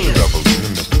 Dobolina.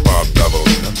 Mr. Bob Double.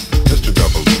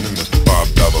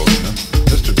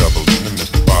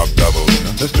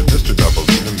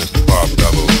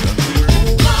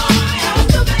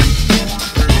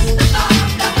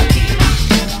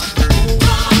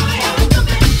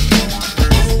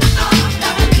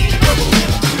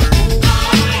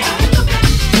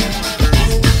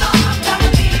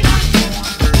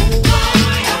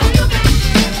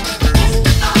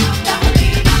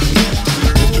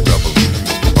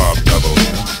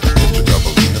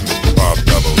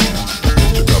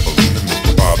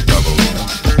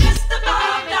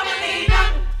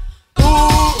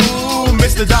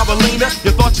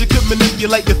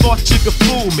 manipulate, you thought you could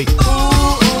fool me.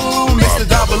 Ooh,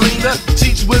 Mistadobolina.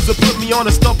 Teach wizard put me on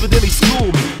a stump and then he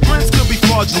schooled me. Friends could be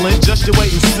fraudulent, just you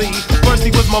wait and see. First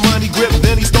he was my money grip,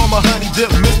 then he stole my honey dip.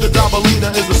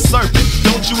 Mistadobolina is a serpent,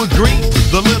 don't you agree?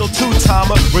 The little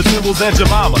two-timer resembles Aunt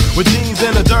Jemima with jeans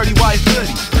and a dirty white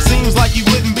hoodie. Seems like he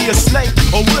wouldn't be a snake,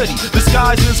 or would he?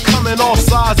 Disguises come in all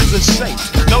sizes and shapes.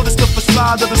 Notice the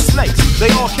facade of the snakes. They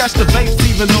all catch the vapes,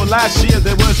 even though last year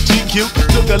there was GQ.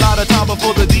 Took a lot of time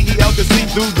before the DEL could see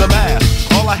through the math.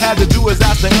 All I had to do was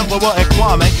ask the Emperor and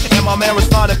Kwame, and my man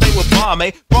responded they were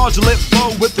bombing. Fraudulent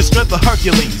flow with the strength of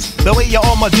Hercules. The way you're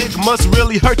on my dick must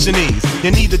really hurt your knees.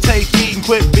 You need to take heed and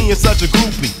quit being such a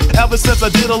groupie. Ever since I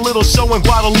did a little show in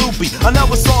Guadalupe, I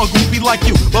never saw a groupie like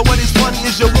you. But what is funny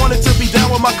is you wanted to be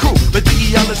down with my crew, but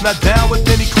DEL is not down with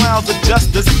any clowns of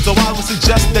justice. So I would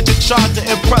suggest that you try to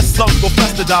impress Uncle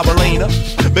Mistadobolina,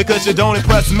 because you don't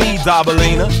impress me,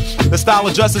 Dobolina. The style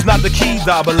of dress is not the key,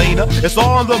 Dobolina. It's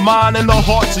all in the mind and the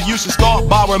heart, so you should start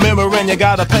by remembering you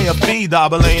gotta pay a fee,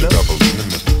 Dobolina.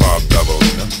 Mr. Bob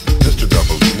Dobolina, Mr.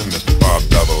 Dobolina, Mr. Bob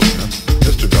Dobolina,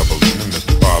 Mr. Dobolina,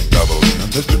 Mr. Bob Dobolina,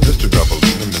 Mr.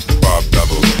 Dobolina, Mr. Bob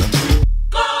Dobolina.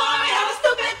 Glory, hella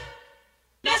stupid,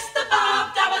 Mr.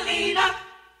 Bob Dobolina.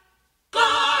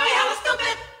 Glory, hella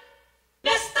stupid,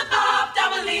 Mr. Bob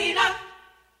Dobolina.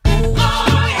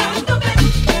 Glory, hella stupid,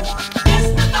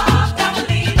 Mr. Bob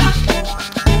Dobolina.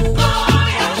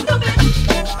 Glory, hella stupid,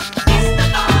 Mr.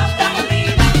 Bob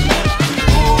Dobolina.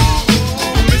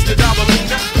 Mr. Dobolina.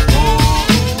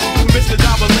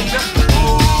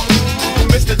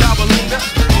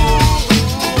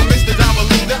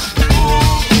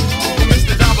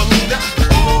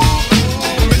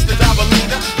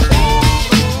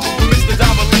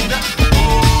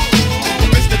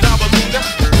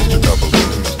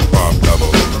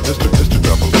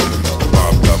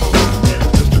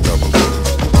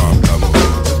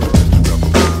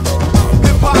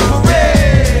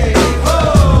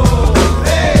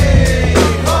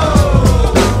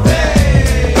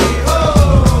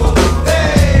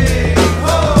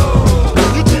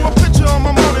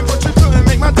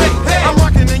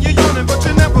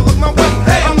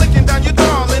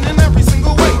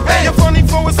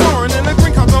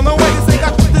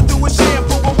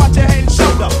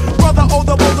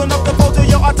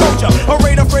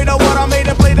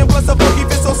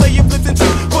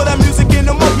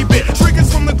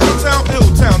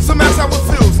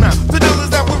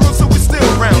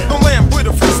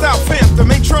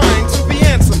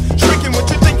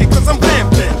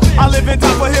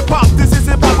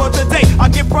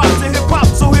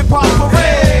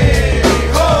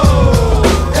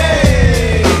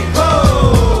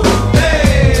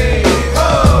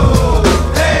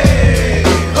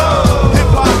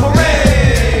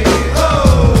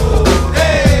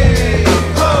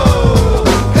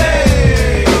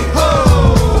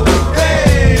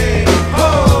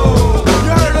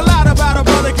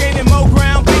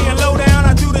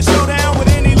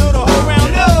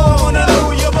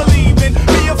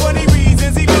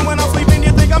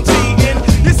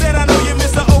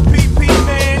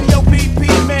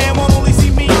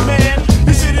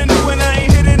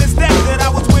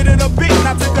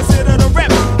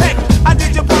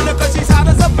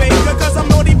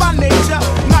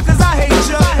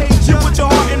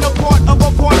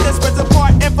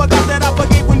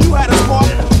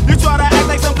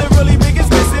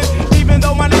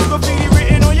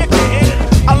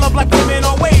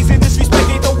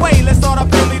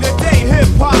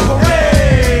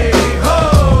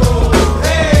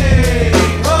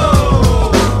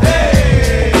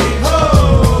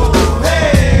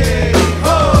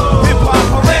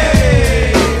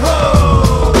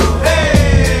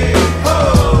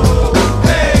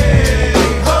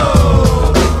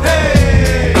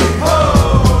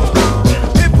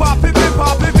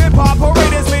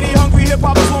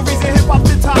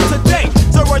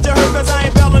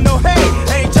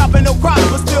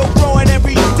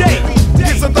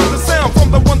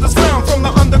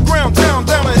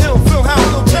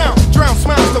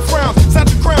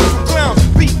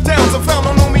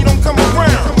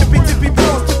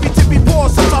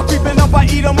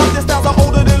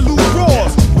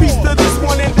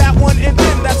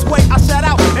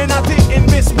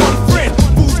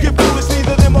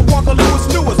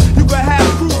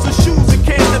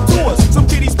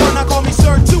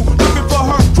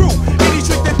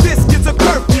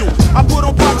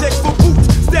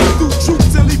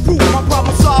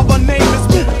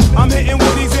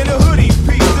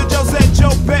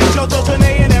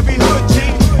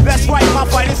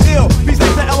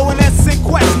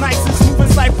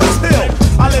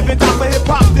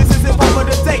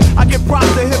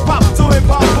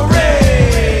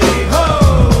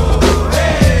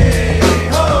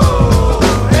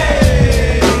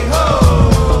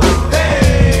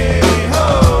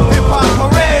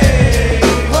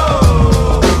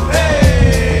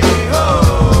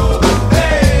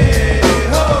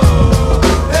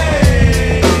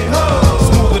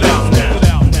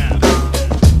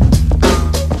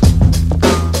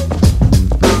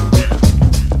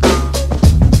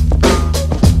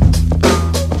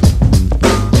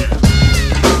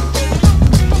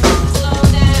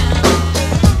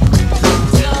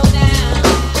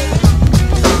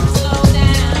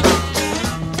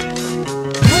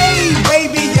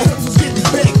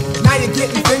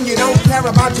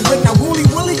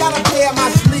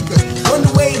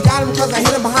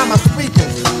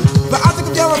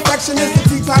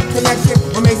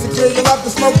 Basically, you love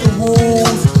to smoke the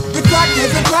rules. The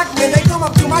crackheads and crackmen, they come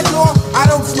up to my door. I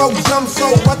don't smoke jump, so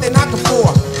what they not the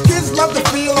for? Kids love to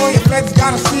feel on your feds,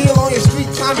 got a seal on your street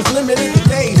time is limited to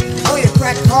days. On your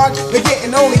crack card, they're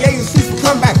getting only A's and C's for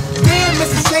comeback. Damn,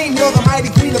 Mrs. Shane, you're the mighty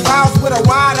queen of vows with a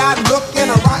wide-eyed look and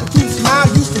a rotten tooth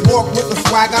smile. Used to walk with a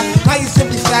swagger, now you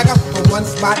simply stagger from one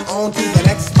spot on to the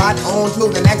next spot, on to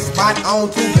the next spot,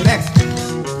 on to the next.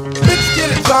 Bitch,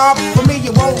 get a job, for me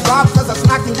you won't rob, cause I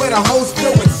smack you with a hose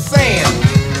filled with sand.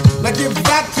 Now give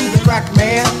that to the crack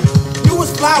man. You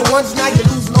was fly once, now you're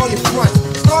losing all your front.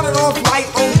 Started off light,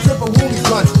 only triple woolly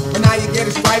blunts, but now you get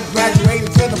a stripe,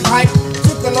 graduated to the pipe.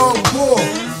 Took a long pull,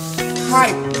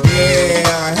 hype,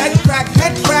 yeah. Head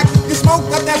crack, you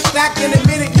smoked up that stack in a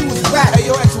minute you was back. Hey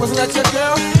yo ex, wasn't that your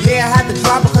girl? Yeah, I had to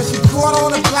drop her cause she caught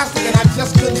on the plastic and I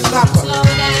just couldn't stop her. Slow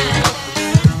down,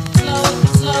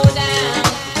 slow down.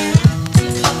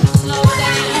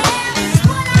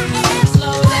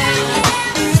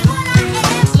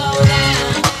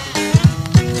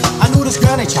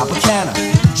 Granny Tropicana,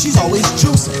 she's always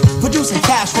juicing, producing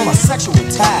cash from a sexual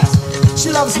task.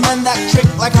 She loves men that trick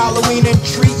like Halloween and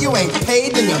treat. You ain't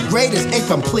paid, then your grade is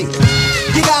incomplete.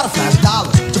 You gotta flash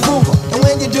dollars to prove her, and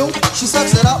when you do, she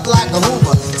sucks it up like a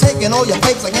Hoover, taking all your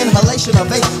papes like inhalation of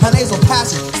vape. Her nasal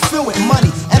passage is filled with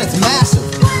money, and it's massive.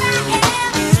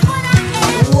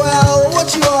 Well,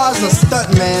 what you are is a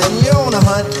stunt man. You're on a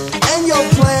hunt, and your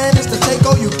plan is to take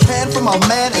all you can from a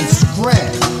man and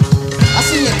scram. I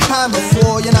seen your kind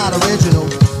before, you're not original.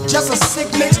 Just a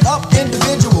sick, mixed up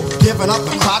individual. Giving up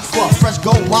the crotch for a fresh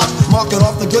gold watch. Marking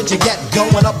off the good you get,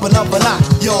 going up another notch.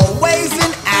 Your ways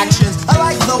and actions are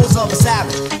like those of a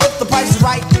savage. If the price is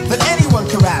right, then anyone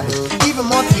can rap it. Even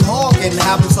Monkey Hall can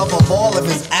have himself a ball if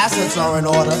his assets are in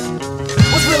order.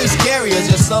 What's really scary is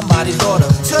you're somebody's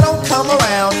daughter. So don't come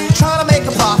around trying to make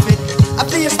a profit at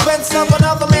the expense of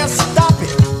another man. Stop it.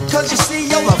 Cause you see,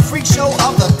 you're the freak show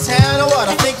of the town. And what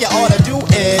I think you ought to do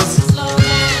is slow down.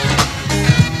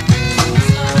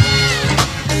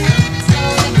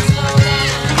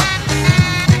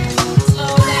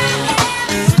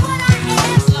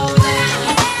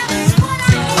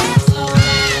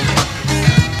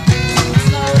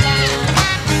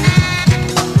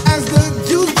 As the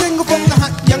juice jingle from the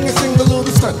hot youngest single little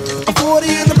stunt. A 40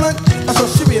 in the blunt, that's what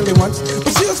she really wants.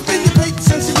 But she'll spin your plate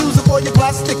since you use it for your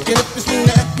plastic. And if you swing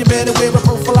the F, you better wear a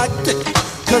prophylactic.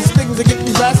 Cause things are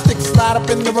getting drastic. Slide up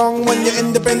in the wrong when you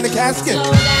end up in the casket.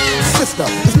 Sister,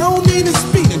 there's no need in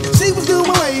speeding. She was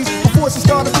doing ways before she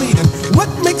started bleeding.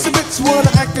 What makes a bitch wanna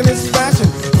act in this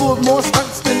fashion? Pulled more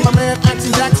stunts than my man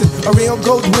Action Jackson. A real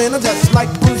gold winner, just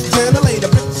like Bruce Jenner. Laid a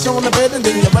bitch on the bed and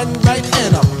then you run right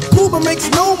in her. Cuba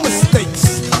makes no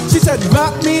mistakes. She said,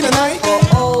 rock me tonight for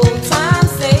old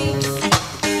time's sake.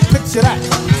 Picture that.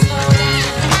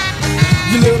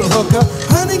 You little hooker,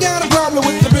 honey got a problem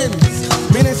with the bins.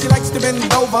 Meaning she likes to bend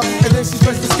over and then she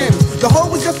spreads the skins. The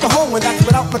hoe is just a hoe and that's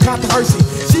without the controversy.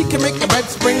 She can make the bed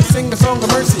spring sing the song of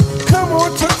mercy. Come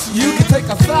on, Toots, you can take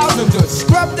 1,000 to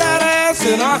scrub that ass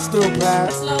and I still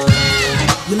pass.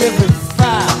 You living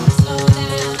fast.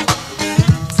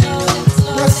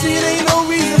 Now see, it ain't no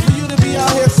reason for you to be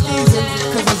out here skeezing,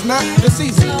 cause it's not the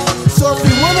season. So if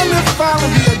you wanna live foul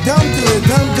and be a dumb to a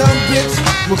dumb bitch,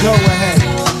 well go ahead.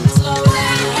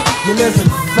 You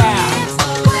living fast.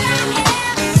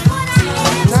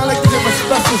 Now I'd like to give a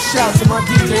special shout to my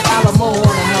DJ Alamo on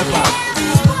the help out.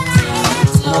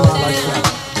 No, I like that.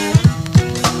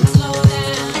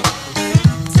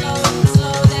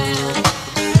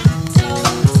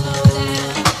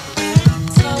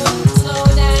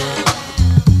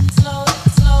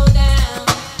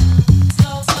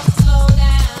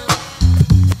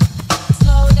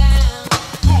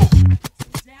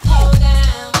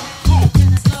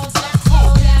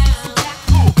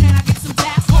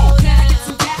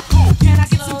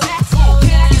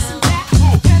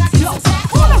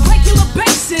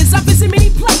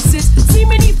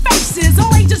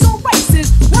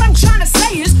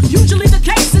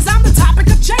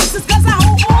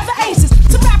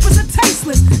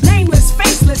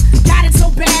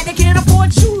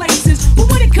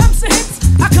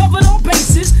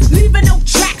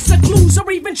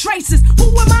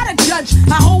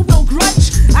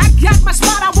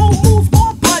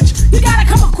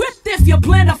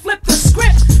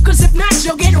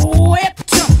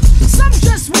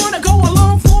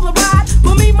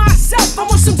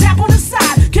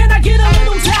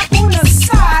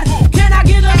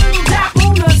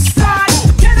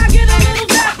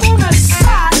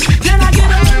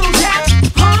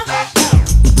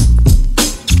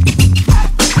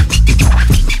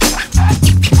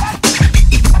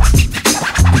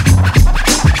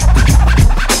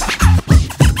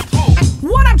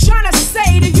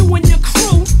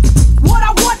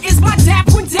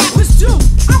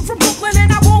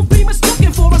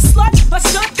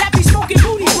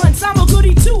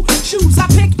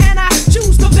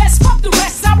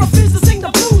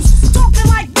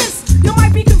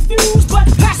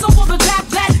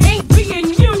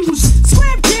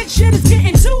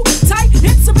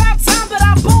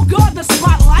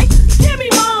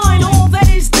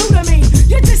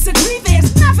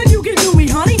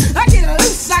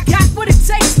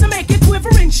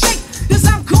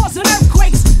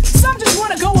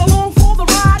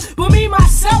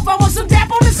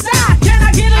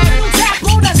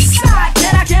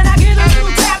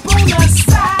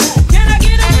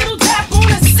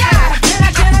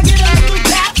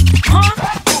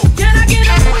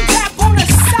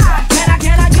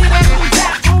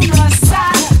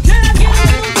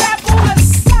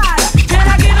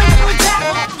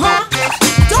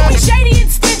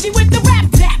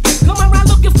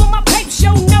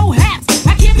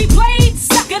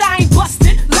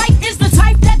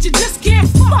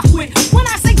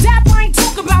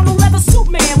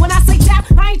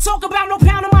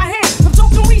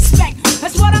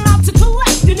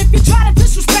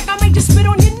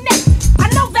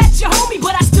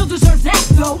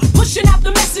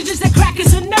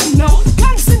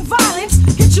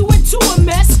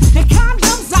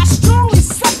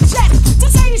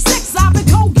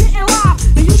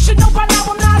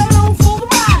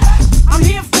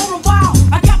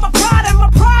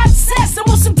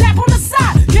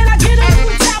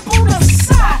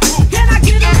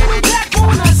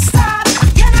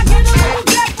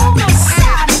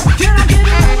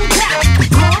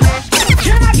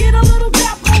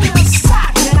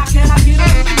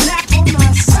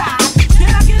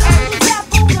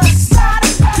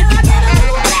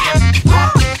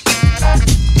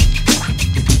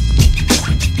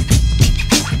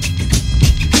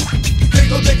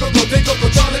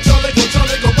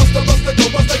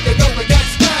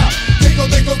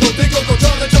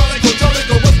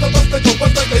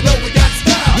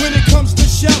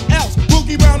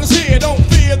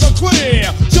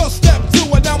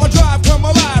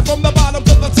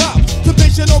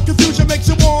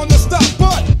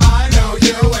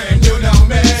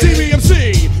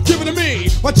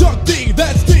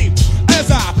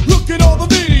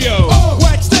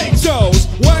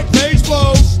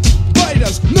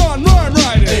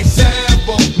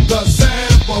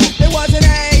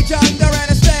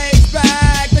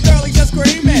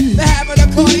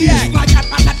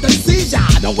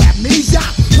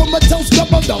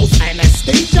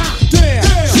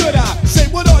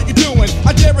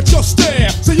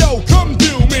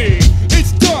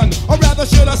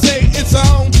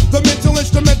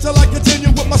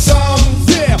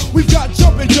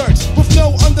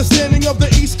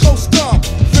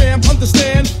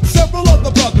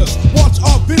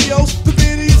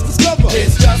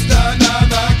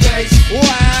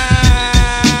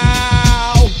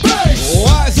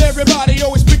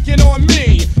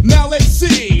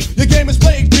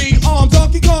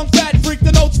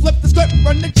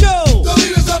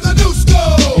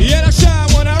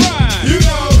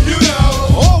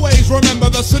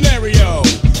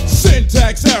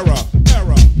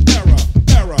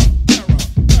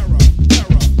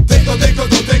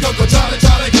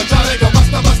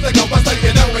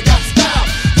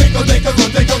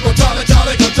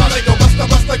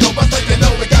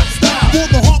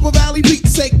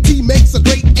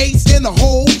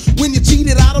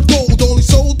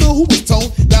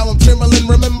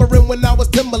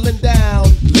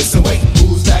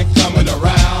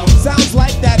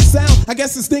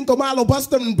 Rico, Milo,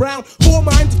 Buster, and Brown. 4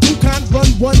 minds, 2 kinds, run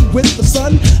one with the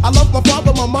sun. I love my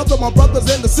father, my mother, my brothers,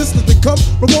 and the sisters that come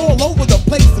from all over the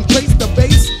place and trace the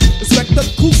base. Inspector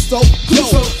Clouseau, yo,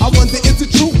 I wonder is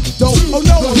it true, though? Oh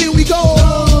no, here we go.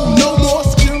 No more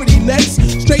security nets.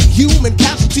 Straight human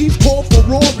casualties, call for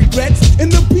raw regrets. In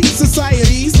the peace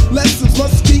societies, lessons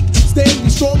must speak. Stand be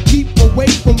strong, keep away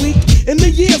from weak. In the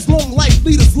years long life,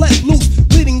 leaders let loose,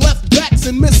 bleeding left backs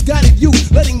and misguided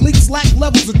youth, letting leaks lack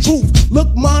levels of truth. Look,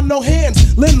 ma, no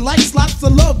hands, lend likes, lots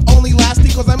of love, only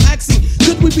lasting cause I'm asking,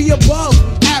 could we be above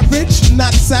average?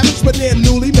 Not savage, but they're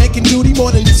newly making duty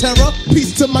more than terror.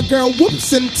 Peace to my girl,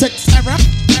 whoops, and text error.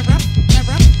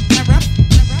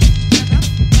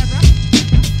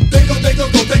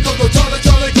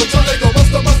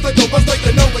 Go,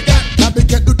 you know we got. I be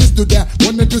get do this, do that,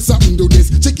 wanna do something, do this.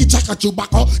 Chicky chaka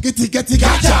chubako, getty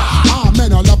gotcha. Ah,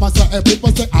 man, all of us are people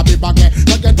say I be bagging.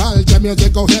 Look at Belgium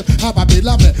music, go ahead, have a be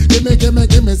loving.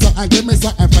 Give me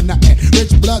something for nothing.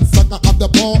 Rich blood sucker of the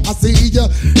ball, I see ya.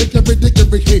 Hickory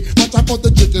dickory, hey, watch out for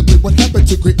the trickery. What happened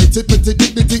to creativity,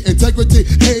 dignity, integrity?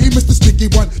 Hey, Mr. Sticky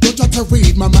One, don't try to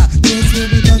read my mind. Dance with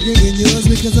me, not getting yours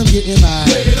because I'm getting mine.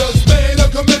 Haters made a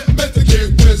commitment to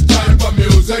keep this time for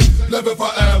music, live it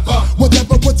forever.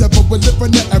 Whatever, we're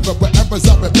living the era where errors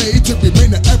are made to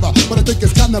remain an error. But I think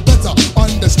it's kinda better,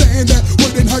 understand that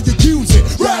wording how you use it.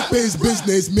 Rap is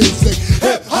business music,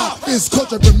 hip hop is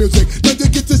culture and music. Now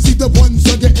you get to see the ones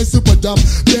on getting super dumb.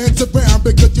 Dance around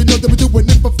because you know that we're doing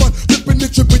it for fun. Flipping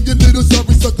and tripping, you little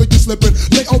sorry sucker, you slipping.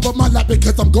 Lay over my lap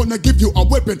because I'm gonna give you a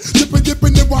whipping.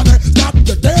 Dipping in water, stop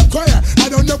the damn crying. I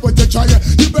don't know what you're trying,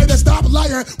 you better stop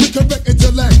lying. We correct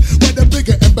intellect, we're the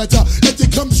bigger and better. If you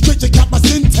come straight, you got my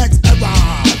syntax error.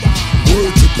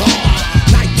 Word to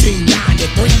God,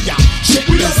 1993, y'all. Shit,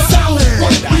 we are the L,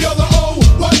 what we are the O,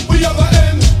 what we are the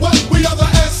N, what we are the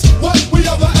S, what we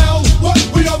are the L, what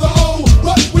we are the O,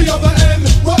 what we are the N,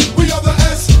 what we are the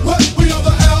S, what we are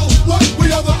the L, what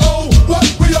we are the O, what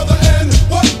we are the N,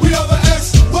 what we are the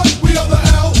S, what we are the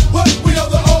L, what we are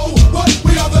the O, what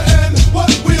we are the N,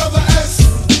 what we are the S.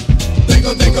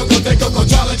 Dingo, go,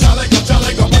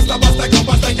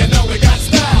 basta, you know we got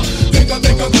style. Dingo,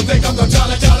 go,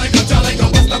 jolly,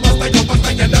 go,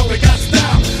 basta, you know we got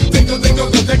style.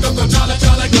 Dingo, go, jolly,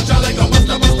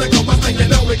 go, basta, you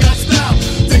know we got style.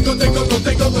 Dingo, go,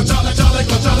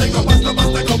 jolly,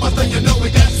 go, basta, you know we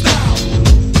got style.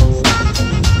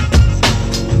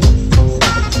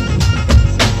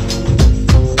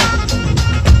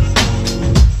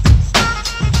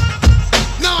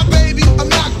 Nah, baby, I'm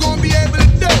not gonna be able to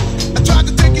do. I tried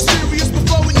to take you serious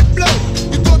before when you blow.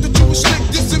 You thought that you was slick,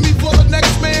 dissing me for the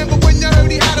next man, but when you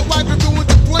heard he had a wife, it ruined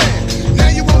the plan. Now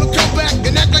you wanna come back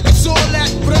and act like it's all that,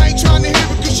 but I ain't trying to hear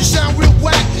it cause you sound real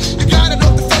whack. You got it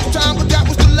off the first time, but that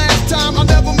was the last time. I'll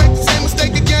never make the same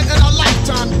mistake again in our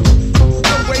lifetime.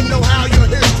 Don't wait, know how your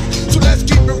history, so let's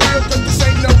keep it real cause this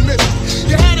ain't no mystery.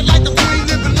 You had it like a queen,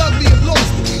 living lovely and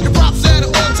lost it. Your props at an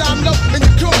all-time low and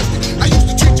you caused it. I used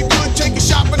to treat you good, take you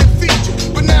shopping and feed you,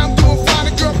 but now I'm doing fine,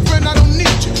 a girlfriend, I don't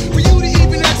need you. For you to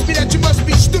even ask me that, you must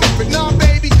be stupid. Nah,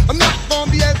 baby, I'm not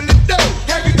gonna be able to do.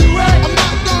 Can you do it? I'm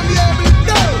not gonna be able to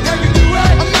do. Can you do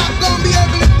it? I'm not gonna be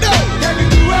able to do. Can you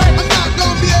do it? I'm not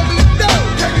gonna be able to do.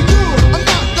 Can you do it? I'm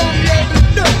not gonna be able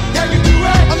to do. Can you do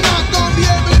it? I'm not gonna be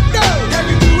able to do. Can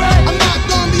you do it? I'm not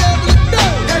gonna be able to do.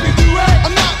 Can you do it?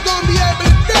 I'm not gonna be able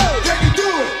to do. Can you do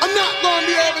it? I'm not gonna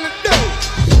be able to do.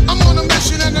 I'm on a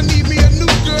mission and I need me a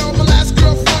new girl. My last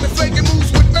girlfriend and faking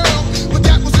moves with Earl, but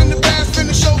that was in the past,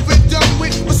 finished over and done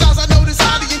with. Besides, I know this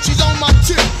Heidi and she's on my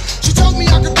tip. She told me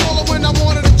I could call her when I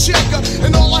wanted to check her,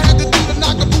 and all I had to do to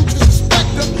knock her boots was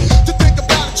respect her. To think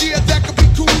about it, yeah, that could be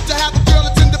cool. To have a girl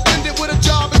that's independent with a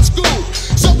job at school.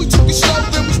 So we took it slow,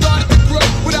 then we started to grow,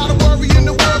 without a worry in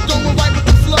the world, going right with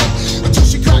the flow. Until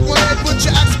she cracked my head when she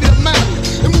asked me to marry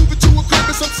her, and move into a crib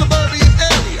in some suburban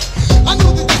area. I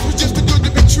knew that this was just too good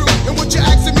to be true, and what you're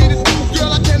asking me to do,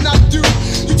 girl, I cannot do.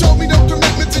 You told me no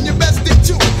commitments and you best stick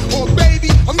to it. Or baby,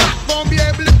 I'm not gonna be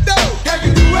able to do. Can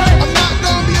you do it? I'm not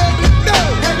gonna be able to do.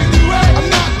 Can you do it? I'm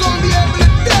not gonna be able to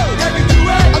do. Can you do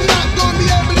it? I'm not gonna be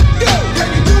able to do. Can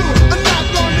you do it? I'm not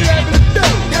gonna be able to do.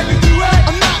 Can you do it?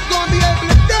 I'm not gonna be able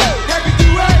to do. Can you do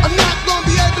it? I'm not gonna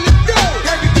be able to do.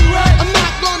 Can you do it? I'm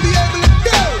not gonna be able to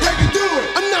do. Can you do it?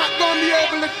 I'm not gonna be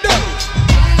able to do.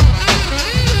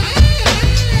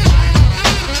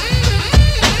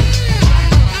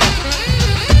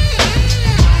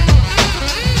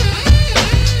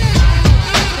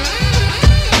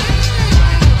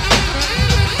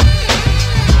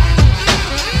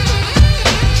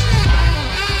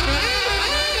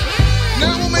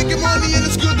 Now I'm making money and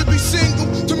it's good to be single,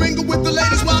 to mingle with the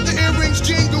ladies while the earrings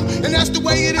jingle. And that's the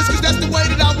way it is, cause that's the way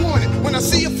that I want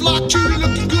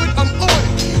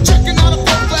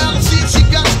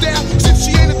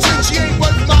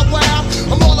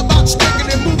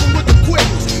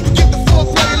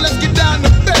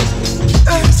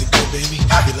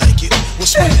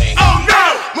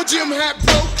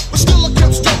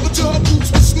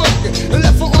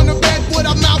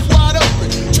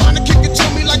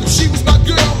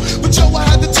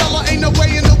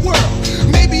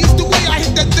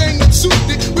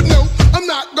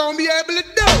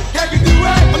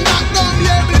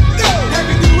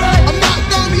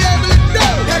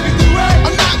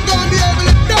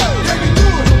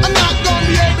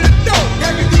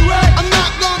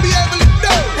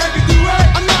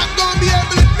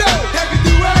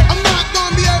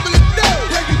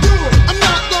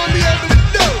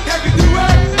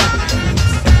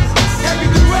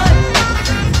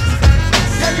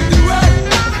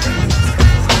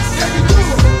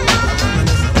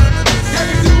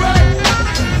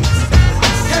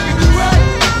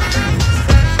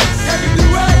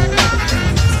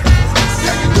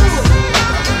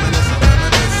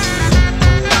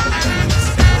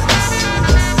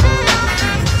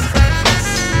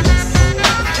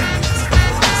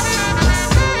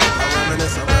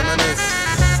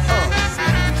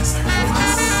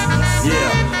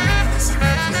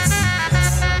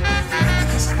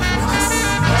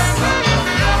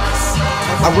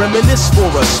I reminisce for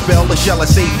a spell, or shall I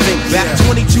say think back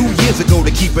 22 years ago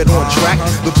to keep it on track.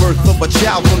 The birth of a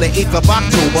child on the 8th of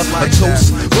October, a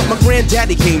toast, but my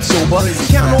granddaddy came sober.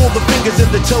 Count all the fingers and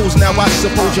the toes, now I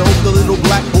suppose you hope the little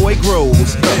black boy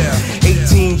grows.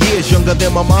 18 years younger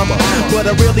than my mama, but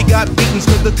I really got beatings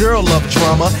cause the girl loved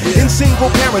drama. In single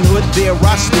parenthood, there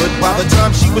I stood. By the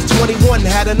time she was 21,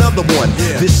 had another one.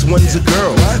 This one's a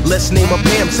girl, let's name her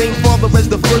Pam. Same father as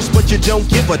the first, but you don't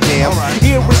give a damn.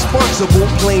 Irresponsible,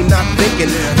 plain not thinking.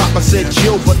 Papa said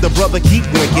chill, but the brother keep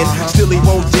winking. Still he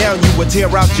won't down you or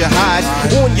tear out your hide.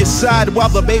 On your side while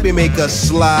the baby make a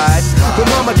slide. But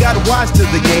mama got wise to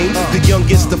the game. The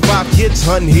youngest of 5 kids,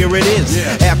 hun, here it is.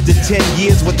 After 10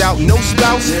 years without no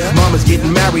spouse, mama's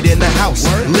getting married in the house.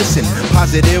 Listen,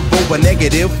 positive over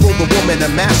negative for the woman a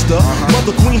master.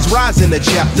 Mother queens rise in the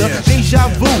chapter. Deja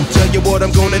vu, tell you what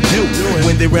I'm gonna do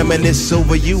when they reminisce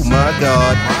over you, my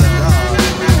God.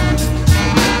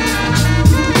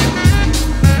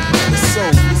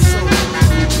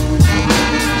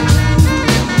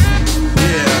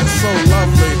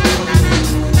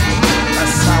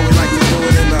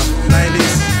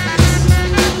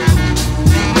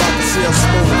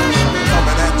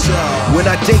 When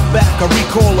I date back, I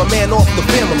recall a man off the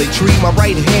family tree. My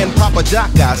right hand, Papa Doc,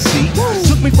 I see.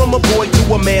 Took me from a boy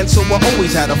to a man, so I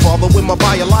always had a father. When my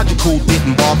biological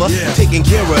didn't bother taking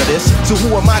care of this, so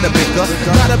who am I to bicker?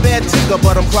 Not a bad ticker,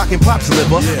 but I'm clocking Pop's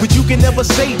liver. But you can never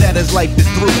say that as life is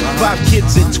through. 5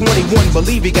 kids at 21,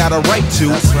 believe he got a right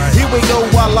to. Here we go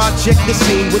while I check the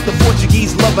scene with the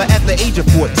Portuguese lover at the age of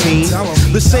 14.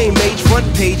 The same age, front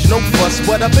page, no fuss,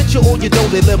 but I bet you all you know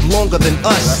they live longer than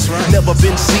us. Never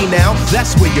been seen now,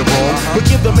 that's where you're wrong. But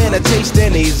give the man a taste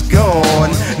and he's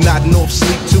gone. Nodding off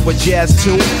sleep to a jazz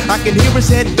tune. I can hear his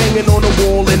head banging on the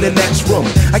wall in the next room.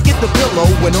 I get the pillow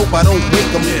and hope I don't wake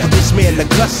him. For this man to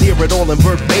cuss, hear it all in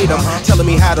verbatim. Telling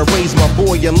me how to raise my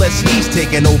boy unless he's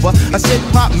taking over. I said,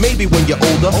 Pop, maybe when you're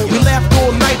older. We laughed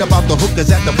all night about the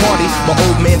hookers at the party. My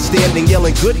old man standing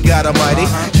yelling, good God Almighty.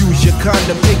 Use your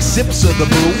condom, take sips of the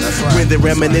brew. When they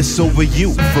reminisce over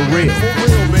you, for real. For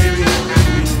real, baby.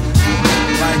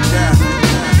 Like that.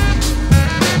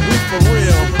 We for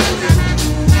real.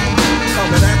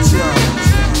 Coming at ya.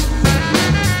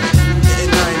 In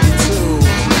 92.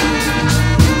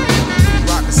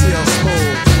 Rock and CL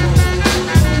Smooth.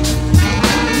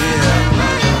 Yeah.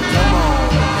 Come on.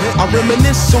 I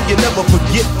reminisce so you never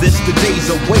forget this. The days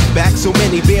are way back, so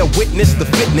many bear witness the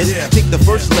fitness. Take the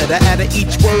first letter out of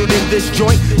each word in this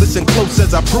joint. Listen close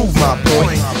as I prove my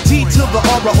point. T to the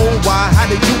R-O-Y, how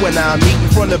did you and I meet in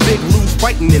front of Big Lou's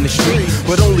fighting in the street?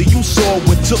 But only you saw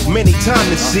what took many time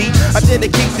to see. I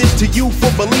dedicate this to you for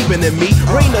believing in me.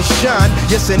 Rain or shine,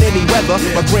 yes in any weather.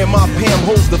 My grandma Pam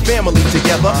holds the family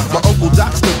together. My Uncle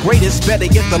Doc's the greatest, better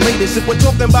get the latest. If we're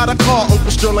talking about a car,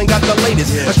 Uncle Sterling got the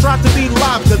latest. I strive to be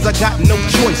live cause I got no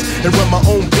choice and run my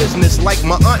own business like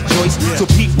my Aunt Joyce. So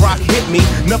Pete Rock hit me,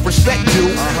 enough respect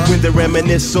due when they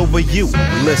reminisce over you.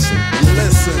 Listen.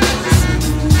 Listen.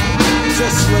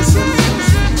 Just listen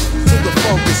to the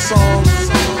funky songs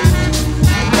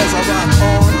as I rock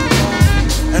on,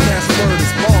 and that's word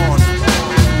is born.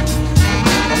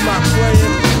 I'm not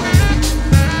playing,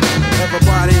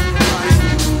 everybody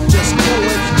just cool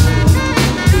it.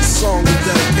 This song is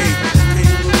dedicated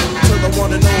to the one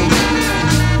and only.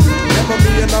 Never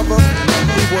be another,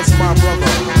 he was my brother.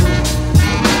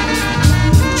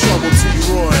 Trouble T.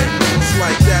 Roy, it's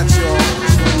like that, y'all.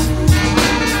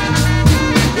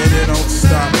 And it don't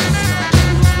stop.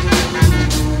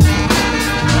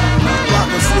 Rock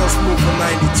and CL Smooth for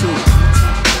 92.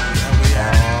 Oh yeah,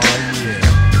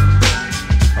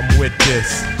 I'm with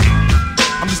this.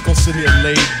 I'm just gonna sit here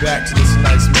laid back to this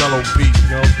nice mellow beat, you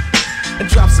know, and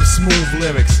drop some smooth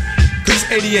lyrics. Cause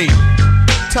it's 88,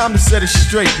 time to set it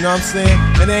straight, you know what I'm saying?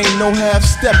 And there ain't no half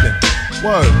stepping.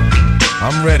 Word,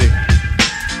 I'm ready.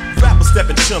 Rappers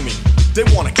stepping to me, they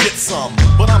wanna get some,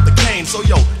 but I'm the Kane, so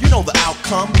yo, you know the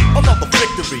outcome. Another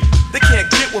victory, they can't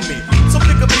get with me. So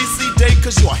pick a BC day,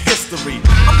 cause you're history.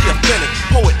 I'm the authentic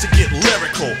poet to get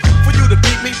lyrical. For you to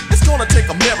beat me, it's gonna take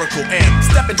a miracle. And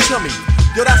stepping to me,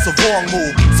 yo, that's a wrong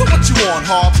move. So what you on,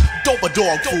 Hobbs? Dope or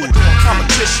dog food?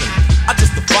 Competition, I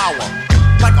just devour.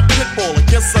 Like a pit bull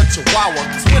against a chihuahua.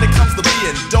 Cause when it comes to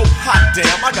being dope, hot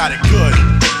damn, I got it good.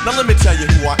 Now let me tell you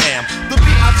who I am. The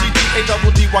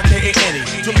B.I.G.D.A.D.D.Y.K.A.N.E.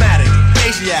 Dramatic,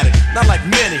 Asiatic, not like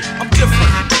many, I'm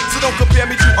different. So don't compare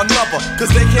me to another,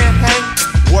 cause they can't hang.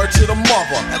 Word to the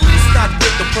mother, at least not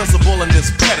with the principal in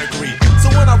this pedigree. So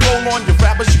when I roll on your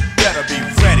rappers, you better be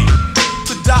ready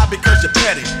to die because you're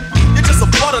petty. You're just a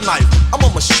butter knife, I'm a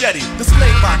machete,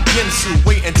 displayed by Ginsu.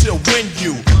 Wait until when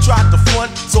you try to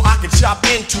front so I can chop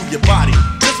into your body.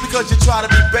 Just because you try to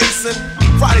be basing,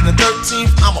 Friday the 13th,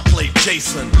 I'ma play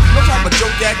Jason. No type of joke,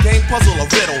 gag, game, puzzle, or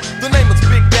riddle. The name is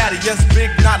Big Daddy, yes,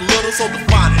 big, not little, so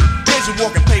define it. Here's your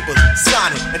walking papers,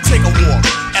 sign it, and take a walk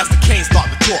as the Kane start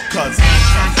to talk, cause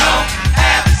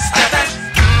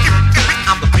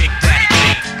I'm the Big Daddy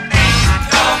King.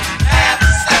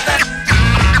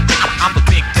 I'm the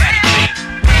Big Daddy King.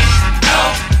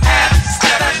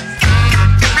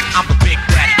 I'm the Big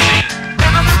Daddy King.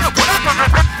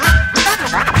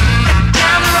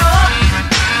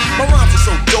 My rhymes are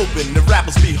so dopin', the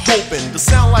rappers be hoping to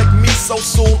sound like me so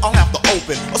soon I'll have to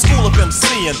open a school of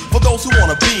MCing for those who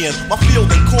wanna be in my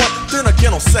field in court. Then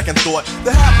again on second thought,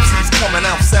 the half-C's coming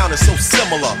out sounding so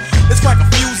similar. It's like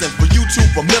confusing for you to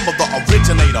remember the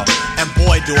originator. And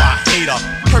boy do I hate a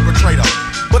perpetrator,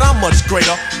 but I'm much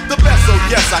greater. The best, so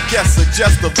yes, I guess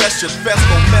suggest the best should fest,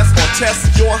 no mess or test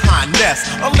your highness.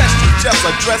 Unless you just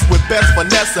address with best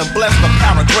finesse and bless the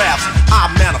paragraphs I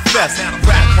manifest.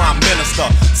 Rap prime minister,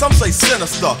 some say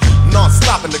sinister,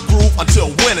 non-stop in the groove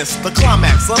until when it's the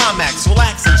climax.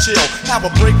 Relax and chill, have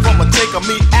a break from a take of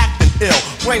me acting ill.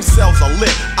 Brain cells are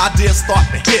lit, ideas start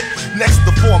to hit. Next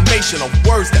the formation of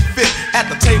words that fit.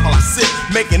 At the table I sit,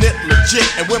 making it legit.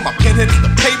 And when my pen hits the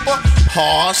paper,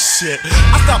 oh shit,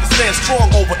 I stop and stand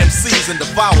strong over MCs and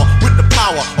devour with the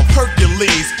power of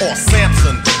Hercules or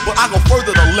Samson. But I go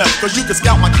further to left, cause you can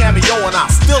scout my cameo and I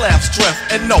still have strength.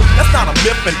 And no, that's not a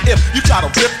myth. And if you try to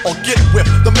rip or get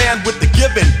whipped, the man with the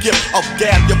given gift of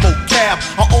gab, your vocab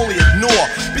I only ignore.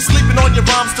 Be sleeping on your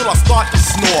rhymes till I start to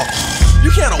snore. You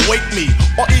can't awake me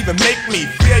or even make me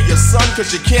fear your son,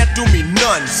 cause you can't do me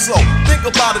none. So think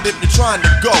about it if you're trying to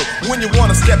go. When you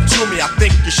wanna step to me, I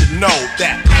think you should know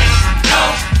that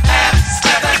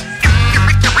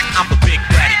I'm the Big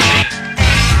Daddy King.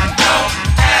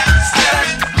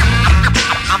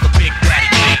 I'm the Big Daddy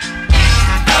King.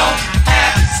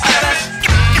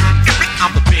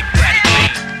 I'm the Big Daddy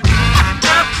King.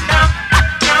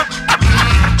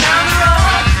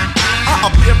 I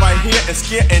appear right here and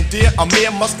scare and dare a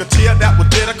mere musketeer that would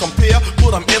dare to compare.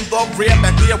 Put him in the rear,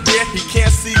 back there where he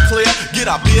can't see clear. Get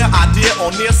a beer idea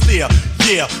on near steer.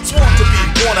 Yeah, sworn to be,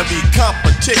 wanna be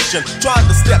competition. Trying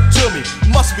to step to me,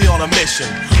 must be on a mission.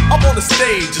 Up on the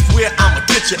stage is where I'ma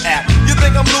get you at. You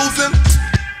think I'm losing?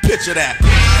 Picture that.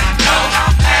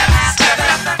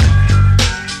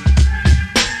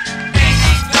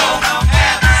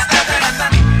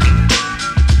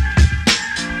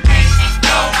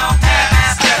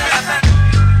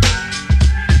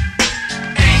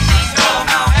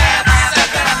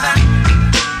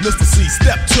 Mr. C,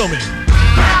 step to me.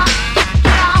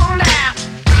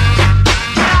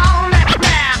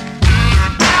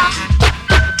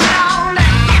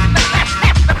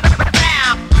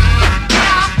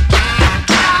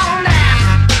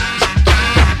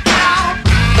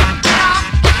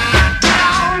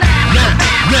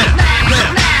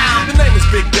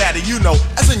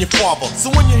 Your father.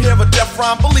 So when you hear a death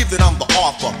rhyme, believe that I'm the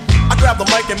author. I grab the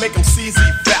mic and make them C's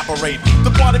evaporate. The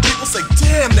party people say,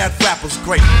 damn, that rapper's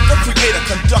great. The creator,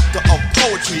 conductor of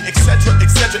poetry, etc.,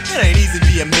 etc. It ain't easy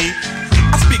being me.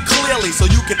 I speak clearly so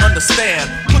you can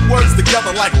understand. Put words together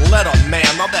like letter man.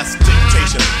 Now that's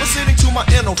dictation. Proceeding to my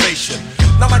innovation.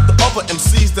 Not like the other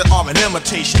MCs that are an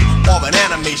imitation or an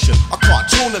animation, a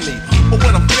cartoon to me. But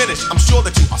when I'm finished, I'm sure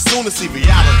that you are soon to see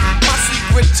reality. My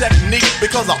secret technique,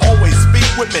 because I always speak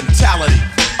with mentality.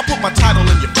 I put my title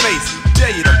in your face, dare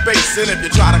you to base. And if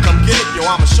you try to come get it, yo,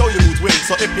 I'ma show you who's with it.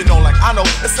 So if you know like I know,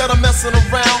 instead of messing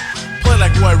around, play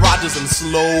like Roy Rogers and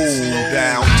slow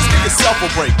down. Just give yourself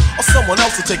a break, or someone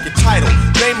else will take your title.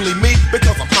 Namely me,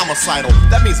 because I'm homicidal.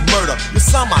 That means murder. You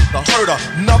sound like the herder,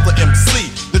 another MC.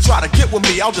 They try to get with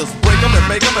me, I'll just break them and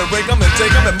make them and rake them and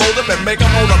take them and mold them and make them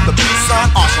hold up the peace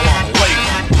sign. Assalamu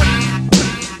alaikum.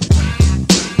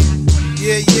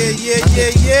 Yeah.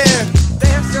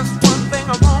 There's just one thing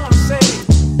I wanna say.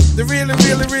 The really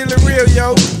real,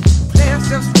 yo. There's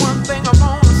just one thing I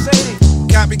wanna say.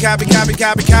 Copy. There's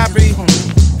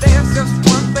just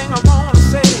one thing I wanna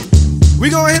say. We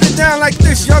gonna hit it down like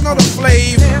this, y'all know the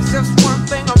flavor. There's just one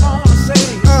thing I wanna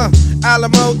say.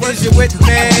 Alamo, is you with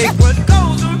me? What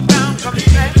goes around comes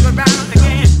back around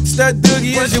again. Stud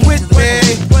Doogie, is you with me?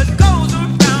 What goes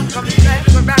around comes back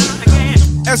around again.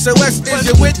 SOS, is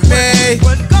you with me?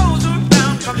 What goes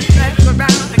around comes back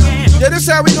around again. Yeah, this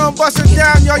how we gonna bust it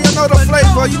down, y'all. You know the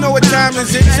flavor. You know what time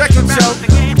is it? Check it, yo.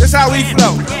 This how we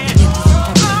flow.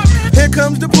 Here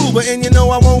comes the boober, and you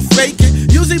know I won't fake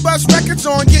it. Usually bust records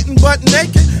on getting butt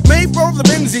naked. made for the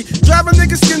Benzie. Drive a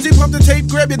nigga skinzy, pump the tape,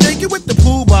 grab your dinky with the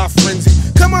pool bar frenzy.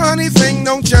 Come on, honey, thing,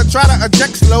 don't ya try to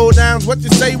eject. Slow downs what you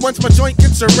say once my joint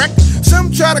gets erect.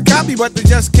 Some try to copy, but they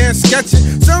just can't sketch it.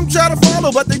 Some try to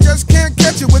follow, but they just can't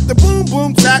catch it. With the boom,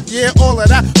 boom, tap, yeah, all of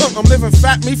that. I'm living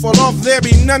fat, me fall off, there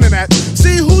be none of that.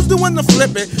 See who's the one to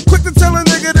flip it. Quick to tell a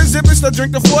nigga to zip it, so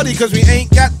drink the 40, cause we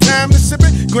ain't got time to sip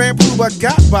it. Grand Pooba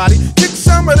got body. Kick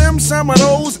some of them, some of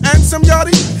those, and some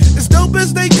yardie. As dope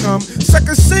as they come,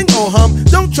 suckers sing or hum.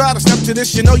 Don't try to step to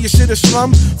this, you know you shit is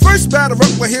slum. First batter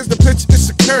up, well here's the pitch, it's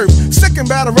a curve. Second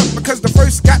batter up because the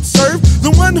first got served.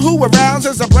 The one who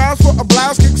arouses a browse for a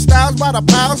blouse, kick styles by the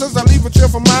piles as I leave a chill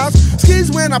for miles. Skis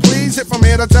when I please, hit from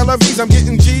here to Tel Aviv. I'm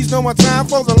getting G's, no more time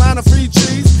for the line of free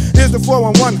cheese. Here's the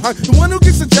 411, the one who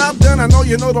gets the job done. I know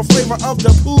you know the flavor of the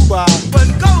Pooba.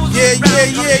 Yeah,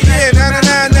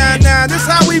 nah. This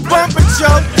how we bump it, yo.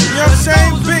 You know what I'm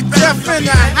saying? Big Jeff in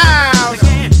the house.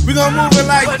 We gon' move it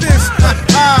like this.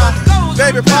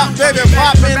 Baby pop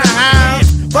in the house.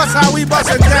 Bust how we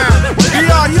bust it down.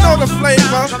 B.I.G, you know the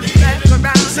flavor.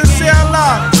 Sincere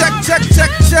love. Check.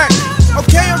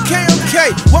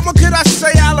 Okay. What more could I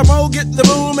say? Alamo, get the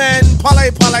boom and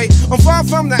parlay. I'm far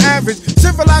from the average.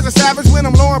 Civilized a savage when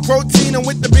I'm low on protein and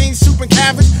with the beans, soup and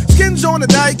cabbage. Skins on the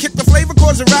diet, kick the flavor,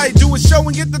 cause a riot. Do a show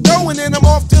and get the dough and then I'm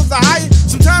off till the Hyatt.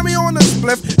 Sometime he on the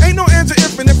spliff. Ain't no answer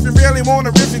if and if you really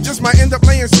wanna riff, you just might end up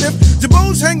laying stiff.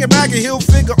 Jabos hanging back and heel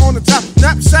figure on the top.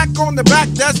 Knapsack on the back,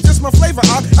 that's just my flavor.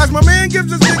 As my man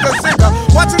gives his nigga singer.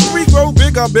 Watch his street grow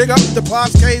bigger. The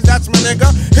Posse, that's my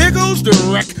nigga. Here goes the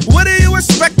wreck. What do you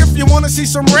expect if you wanna see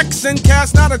some wrecks and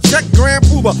cast not a check? Grand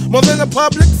Pooba, more than a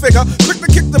public figure. Quick to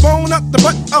kick the bone up the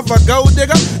butt of a gold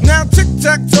digger. Now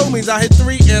tic-tac-toe means I hit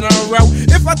 3 in a row.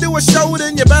 If I do a show,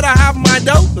 then you better have my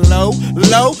dough. Low.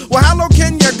 Well, how low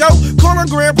can you go? Call on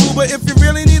Grand Pooba if you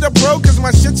really need a bro, cause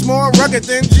my shit's more rugged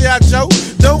than G.I. Joe.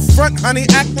 Don't front, honey,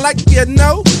 act like you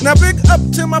know. Now big up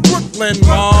to my Brooklyn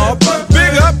mob.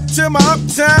 Big up to my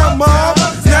uptown mob.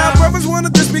 Now brothers wanna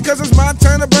diss because it's my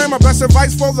turn to burn. My best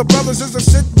advice for the brothers is to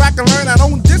sit back and learn. I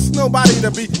don't diss nobody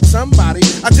to be somebody.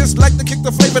 I just like to kick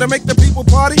the flavor to make the people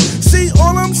party. See,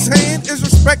 all I'm saying is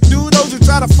respect to those who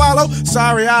try to follow.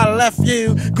 Sorry I left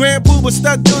you. Grand Pooba,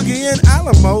 Stud Doogie, and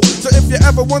Alamo. So if you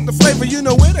ever want the flavor, you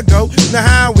know where to go. Now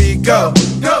how we go?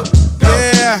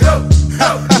 Yeah.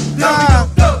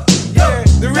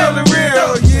 The real.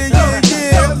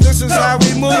 Yeah. This is how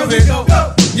we move it.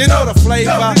 You know the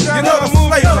flavor. You know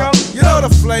the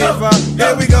flavor.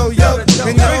 Here we go, yo.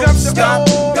 And you big up stop.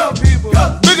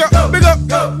 Big up.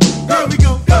 Here we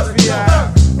go.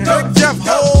 Yeah. Big Jeff,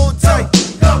 hold tight.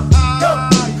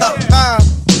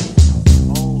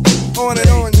 On and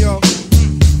on, yo.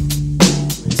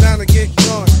 Time to get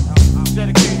going.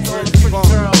 Dedicated to the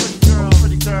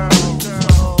pretty girl.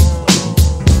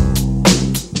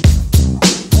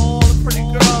 All the pretty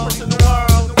girls in the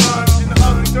world, and the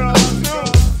ugly girls too.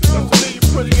 Don't believe you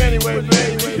pretty anyway,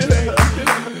 baby.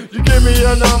 You give me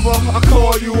your number, I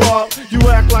call you up. You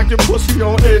act like your pussy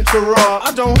on interrupt.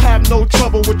 I don't have no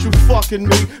trouble with you fucking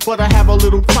me, but I have a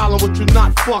little problem with you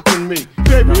not fucking me.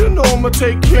 Baby, you know I'ma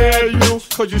take care of you,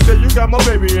 cause you say you got my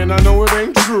baby and I know it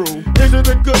ain't true. Is it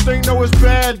a good thing? No, it's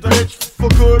bad, bitch. For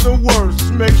good or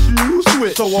worse, makes you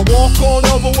switch. So I walk on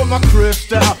over with my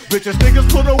crystal. Bitches, niggas,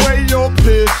 put away your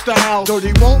pistol.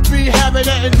 Dirty won't be having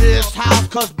it in this house,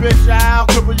 cause bitch, I'll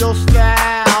cripple your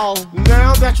style.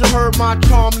 Now that you heard my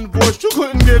charming voice, you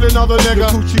couldn't get another nigga. Your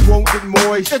coochie won't get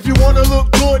moist. If you wanna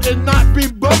look good and not be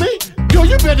bummy, yo,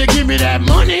 you better give me that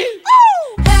money.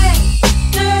 Ooh. Hey,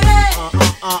 dirty.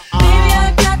 Baby,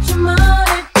 I got your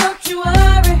money, don't you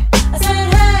worry. I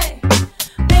said, hey,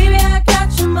 baby, I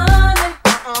got your money.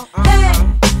 Hey,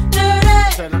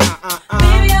 dirty.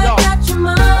 Baby, I got your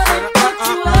money, don't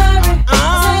you worry. I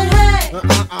said, hey,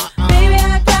 baby,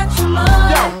 I got your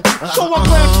money. So I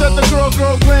glanced at the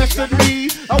girl glanced at me.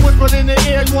 I whispered in the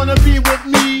air, you wanna be with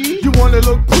me? You wanna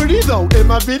look pretty though in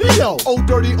my video. Oh,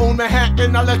 dirty on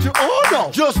Manhattan, I let you all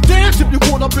know. Just dance if you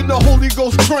caught up in the Holy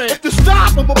Ghost trance. If you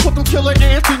stop, I'ma put them killer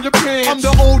ants in your pants. I'm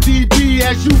the ODB,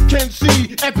 as you can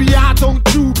see. FBI, don't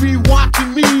you be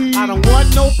watching me. I don't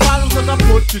want no problems cause I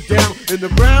put you down in the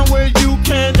ground where you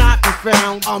cannot be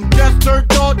found. I'm just dirt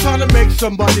dog trying to make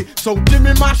some money. So give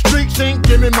me my streaks and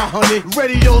give me my honey.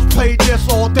 Radios play this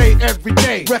all day, every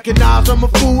day. Recognize I'm a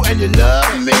fool and you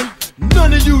love me.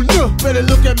 None of you better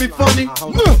look at me funny.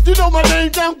 You know my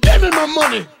name down, give me my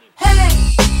money. Hey,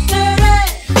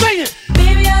 dirty. Sing it.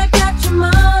 Baby, I got your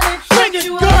money. Sing it,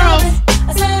 girls.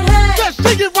 I said, hey. Just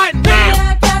sing it right now. Baby,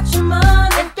 I got your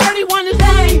money. If 31 is me,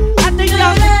 I think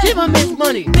y'all should give him his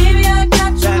money. Baby, I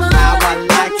got your money. That's how I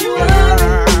like you, girl.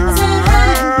 I said,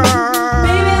 hey.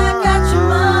 Baby, I got your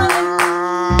money.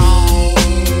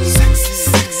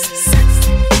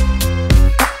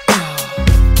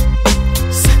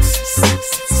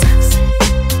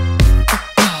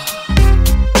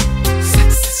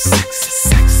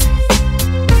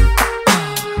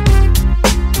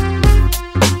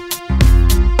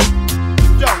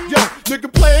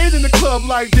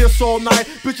 all night.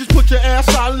 Bitches, put your ass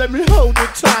out and let me hold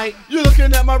it tight. You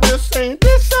looking at my wrist saying,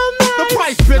 this so nice. The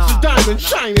price, bitch, is diamond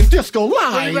shining disco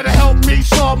line. You better help me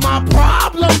solve my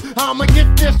problem. I'ma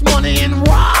get this money and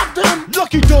rob them.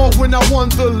 Lucky dog when I won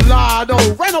the lotto.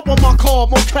 Ran up on my car,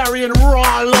 more carrying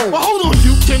Rollo. But hold on,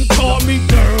 you can call me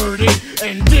dirty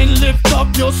and then lift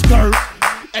up your skirt.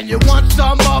 And you want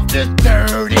some of this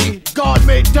dirty? God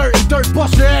made dirt and dirt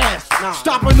bust your ass.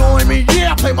 Stop annoying me,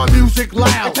 yeah, I play my music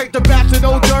loud. And take the bastard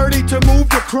old dirty to move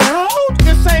the crowd.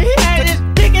 Just say he had his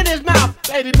dick in his mouth.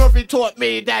 Eddie Murphy taught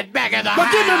me that back of the house.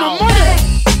 But give me my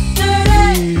money.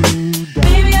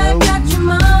 Baby, I got your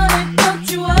money,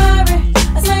 don't you worry.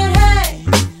 I said, hey,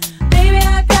 baby,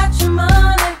 I got your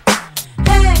money.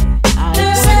 Hey,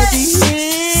 baby, I got your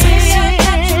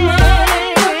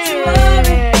money, don't you worry.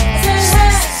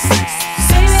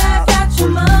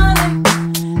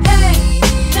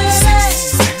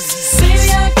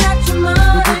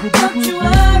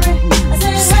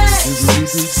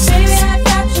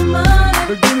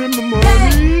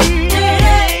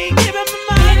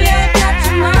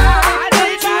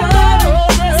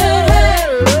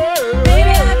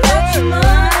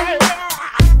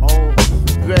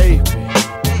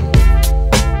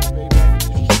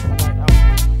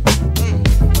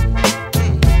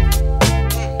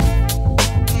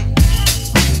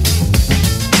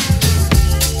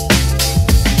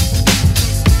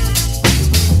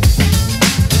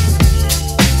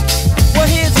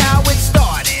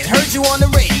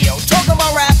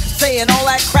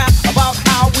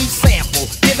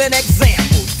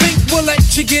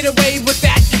 Get away with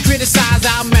that, you criticize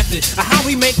our method of how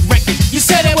we make records. You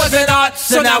said it wasn't art,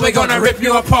 so now we're gonna rip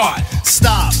you apart.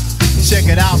 Stop, check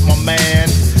it out, my man.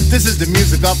 This is the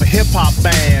music of a hip-hop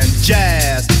band.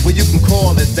 Jazz, well you can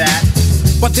call it that.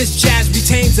 But this jazz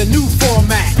retains a new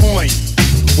format. Point,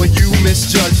 where you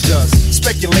misjudged us,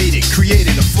 speculated,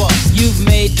 created a fuss. You've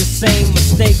made the same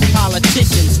mistake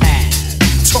politicians have,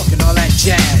 talking all that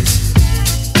jazz.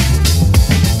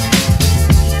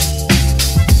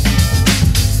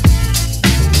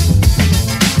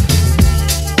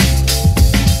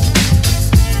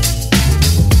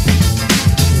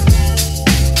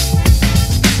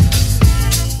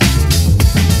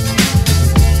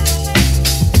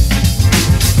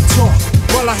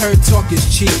 I heard talk is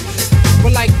cheap,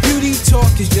 but like beauty,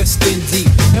 talk is just skin deep.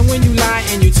 And when you lie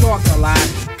and you talk a lot,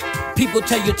 people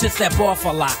tell you to step off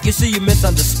a lot. You see, you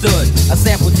misunderstood. A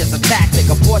sample just a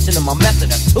tactic, a portion of my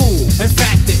method, a tool. In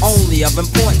fact, it's only of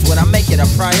importance when I make it a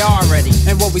priority.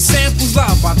 And what we samples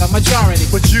love by the majority.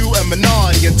 But you a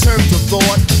minority in terms of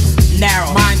thought,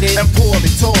 narrow-minded and poorly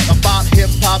taught about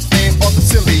hip-hop and all the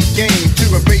silly game to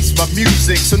erase my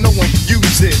music so no one can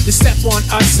use it. You step on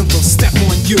us and we'll step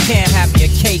on you. Can't have your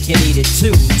cake and eat it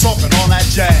too. Talking all that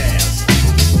jazz.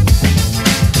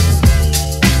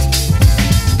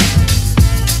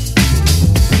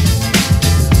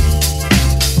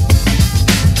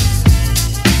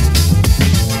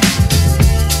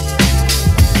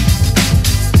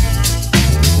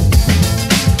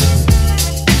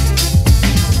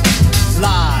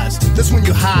 That's when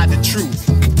you hide the truth.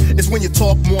 It's when you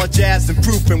talk more jazz than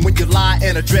proof. And when you lie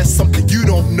and address something you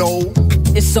don't know.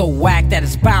 It's so whack that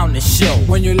it's bound to show.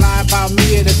 When you lie about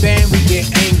me and the band, we get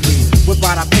angry. Whip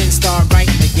out our pen, start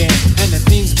writing again. And the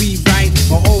things we write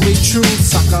are always true.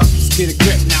 Sucker, let's get a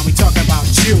grip, now we talk about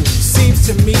you. Seems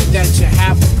to me that you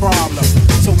have a problem,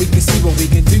 so we can see what we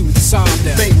can do to solve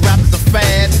them. Think rap is a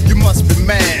fad, you must be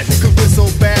mad. Cause we're so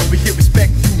bad, we get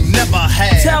respect you never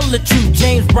had. Tell the truth,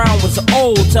 James Brown was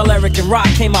old. Tell Eric and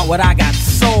Rock came out with I Got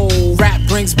Soul. Rap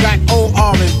brings back old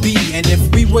R&B, and if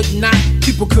we would not,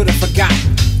 people could have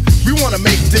forgotten. We wanna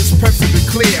make this perfectly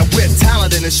clear. We're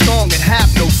talented and strong and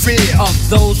have no fear of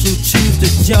those who choose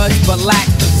to judge but lack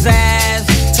pizzazz.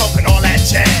 Talking all that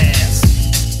jazz.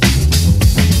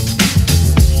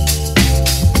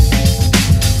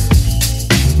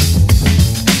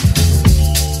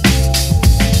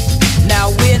 Now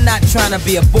we're not trying to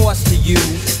be a boss to you.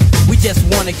 We just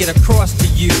wanna get across to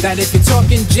you that if you're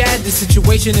talking jazz, the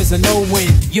situation is a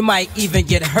no-win. You might even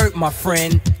get hurt, my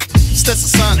friend.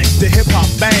 Stetsasonic, the hip-hop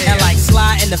band. And like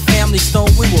Sly and the Family Stone,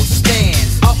 we will stand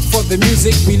up for the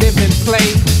music we live and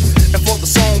play, and for the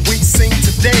song we sing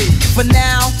today. For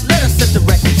now, let us set the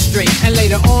record straight, and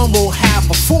later on we'll have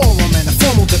a forum and a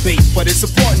formal debate. But it's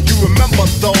important you remember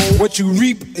though, what you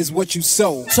reap is what you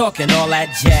sow. Talking all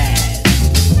that jazz.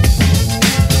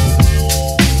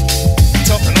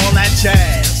 Talking all that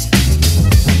jazz.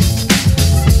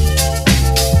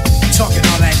 Talking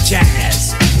all that jazz.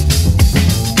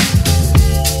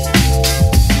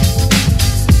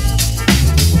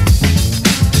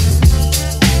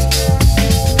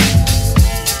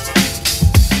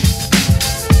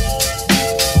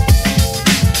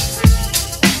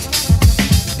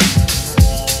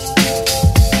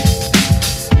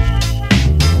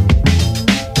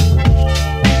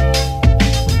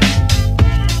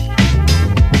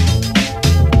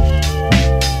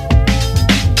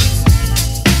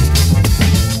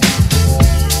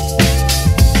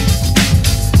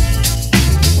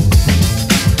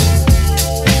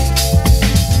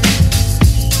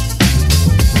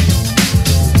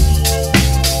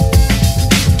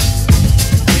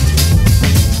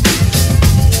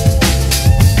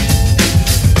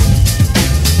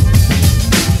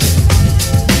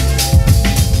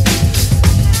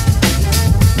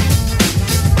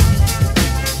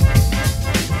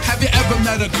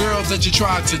 that you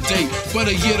tried to date, but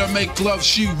a year to make love,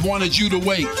 she wanted you to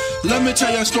wait. Let me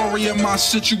tell you a story of my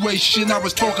situation. I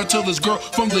was talking to this girl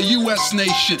from the US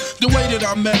nation. The way that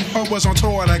I met her was on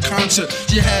tour at a concert.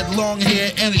 She had long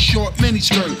hair and a short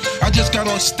miniskirt. I just got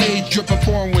on stage dripping,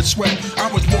 pouring with sweat.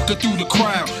 I was walking through the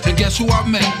crowd, and guess who I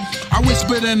met? I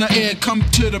whispered in her ear, come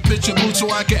to the picture booth so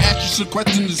I can ask you some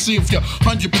questions to see if you're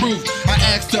 100 proof. I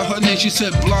asked her name, she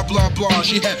said blah blah blah.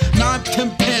 She had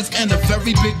 9-10 pants and a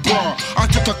very big bra. I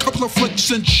took a couple of flicks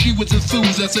and she was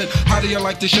enthused. I said, how do you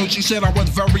like the show? She said I was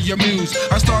very amused.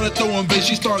 I started throwing bass,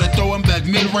 she started throwing back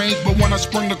mid-range, but when I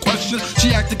sprung the question,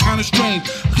 she acted kinda strange.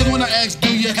 Cause when I asked,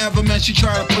 do you have a man? She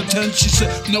tried to pretend. She said,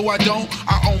 no I don't,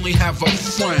 I only have a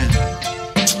friend.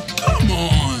 Come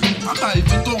on, I'm not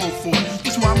even going for it.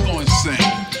 That's why I'm going to sing.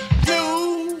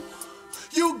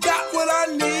 You got what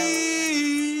I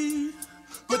need,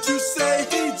 but you say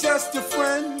he just a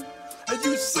friend, and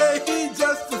you say he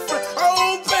just a friend.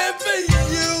 Oh baby,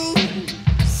 you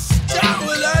got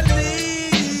what I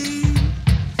need,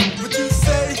 but you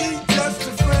say he just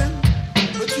a friend,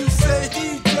 but you say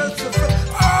he just a friend.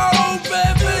 Oh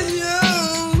baby, you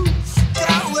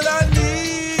got what I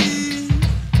need,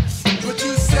 but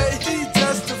you say he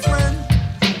just a friend,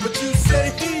 but you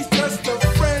say he's just a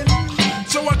friend.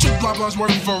 So I took blah blah's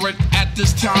word for it. At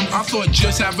this time, I thought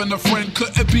just having a friend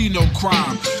couldn't be no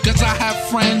crime. Cause I have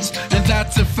friends, and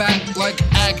that's a fact, like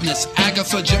Agnes,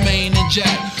 Agatha, Jermaine, and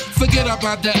Jack. Forget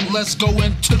about that, let's go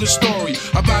into the story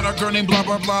about a girl named blah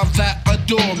blah blah that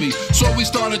adore me. So we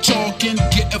started talking,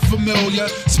 getting familiar,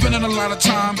 spending a lot of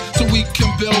time so we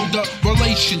can build a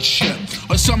relationship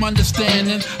or some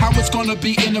understanding how it's gonna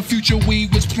be in the future. We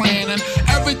was planning,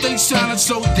 everything sounded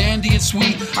so dandy and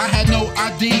sweet. I had no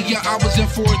idea I was in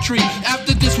for a treat.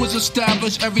 After this was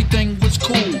established, everything was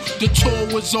cool. The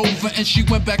tour was over and she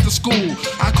went back to school.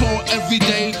 I called every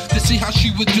day to see how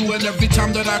she was doing. Every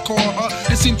time that I called her,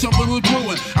 it seemed something was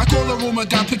brewing. I called the room, I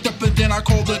got picked up, and then I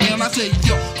called her and I said,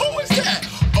 yo, who is that?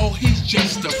 Oh, he's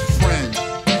just a friend.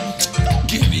 Don't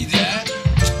give me that.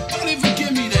 Don't even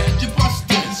give me that. You bust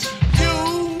this.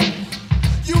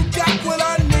 You got what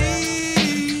I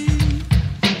need,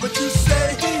 but you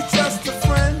say he just a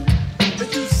friend,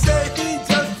 and you say he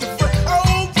just a friend.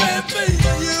 Oh baby,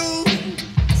 you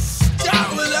got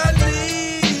what I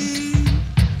need,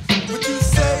 but you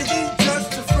say he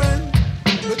just a friend,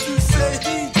 but you say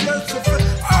he just a friend.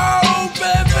 Oh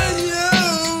baby, you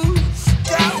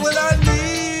got what I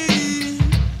need,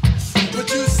 but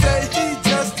you say he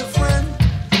just a friend,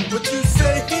 but you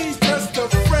say he's just a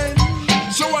friend.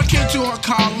 So I came to her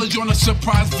college on a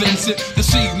surprise visit to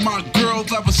see my girl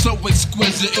that was so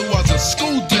exquisite. It was a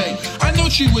school day, I knew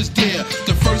she was there,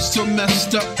 the first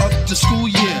semester of the school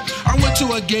year. I went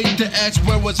to a gate to ask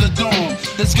where was a dorm.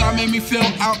 This guy made me fill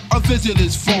out a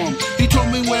visitor's form. He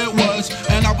told me where it was,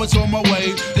 and I was on my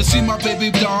way to see my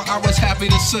baby doll. I was happy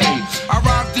to say I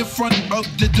arrived in front of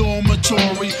the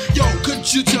dormitory. Yo, could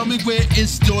you tell me where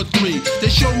is door 3? They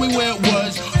showed me where it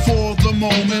was for the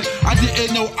moment. I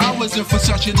didn't know I was in for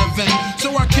such an event.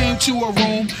 So I came to a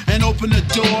room and opened the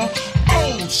door.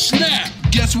 Oh snap,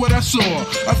 guess what I saw?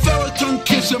 A fella tongue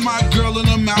kissing my girl in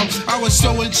the mouth. I was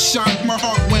so in shock, my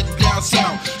heart went down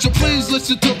south. So please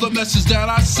listen to the message that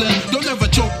I sent. Don't ever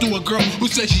talk to a girl who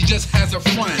says she just has a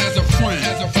friend. Has a friend.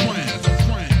 Has a friend.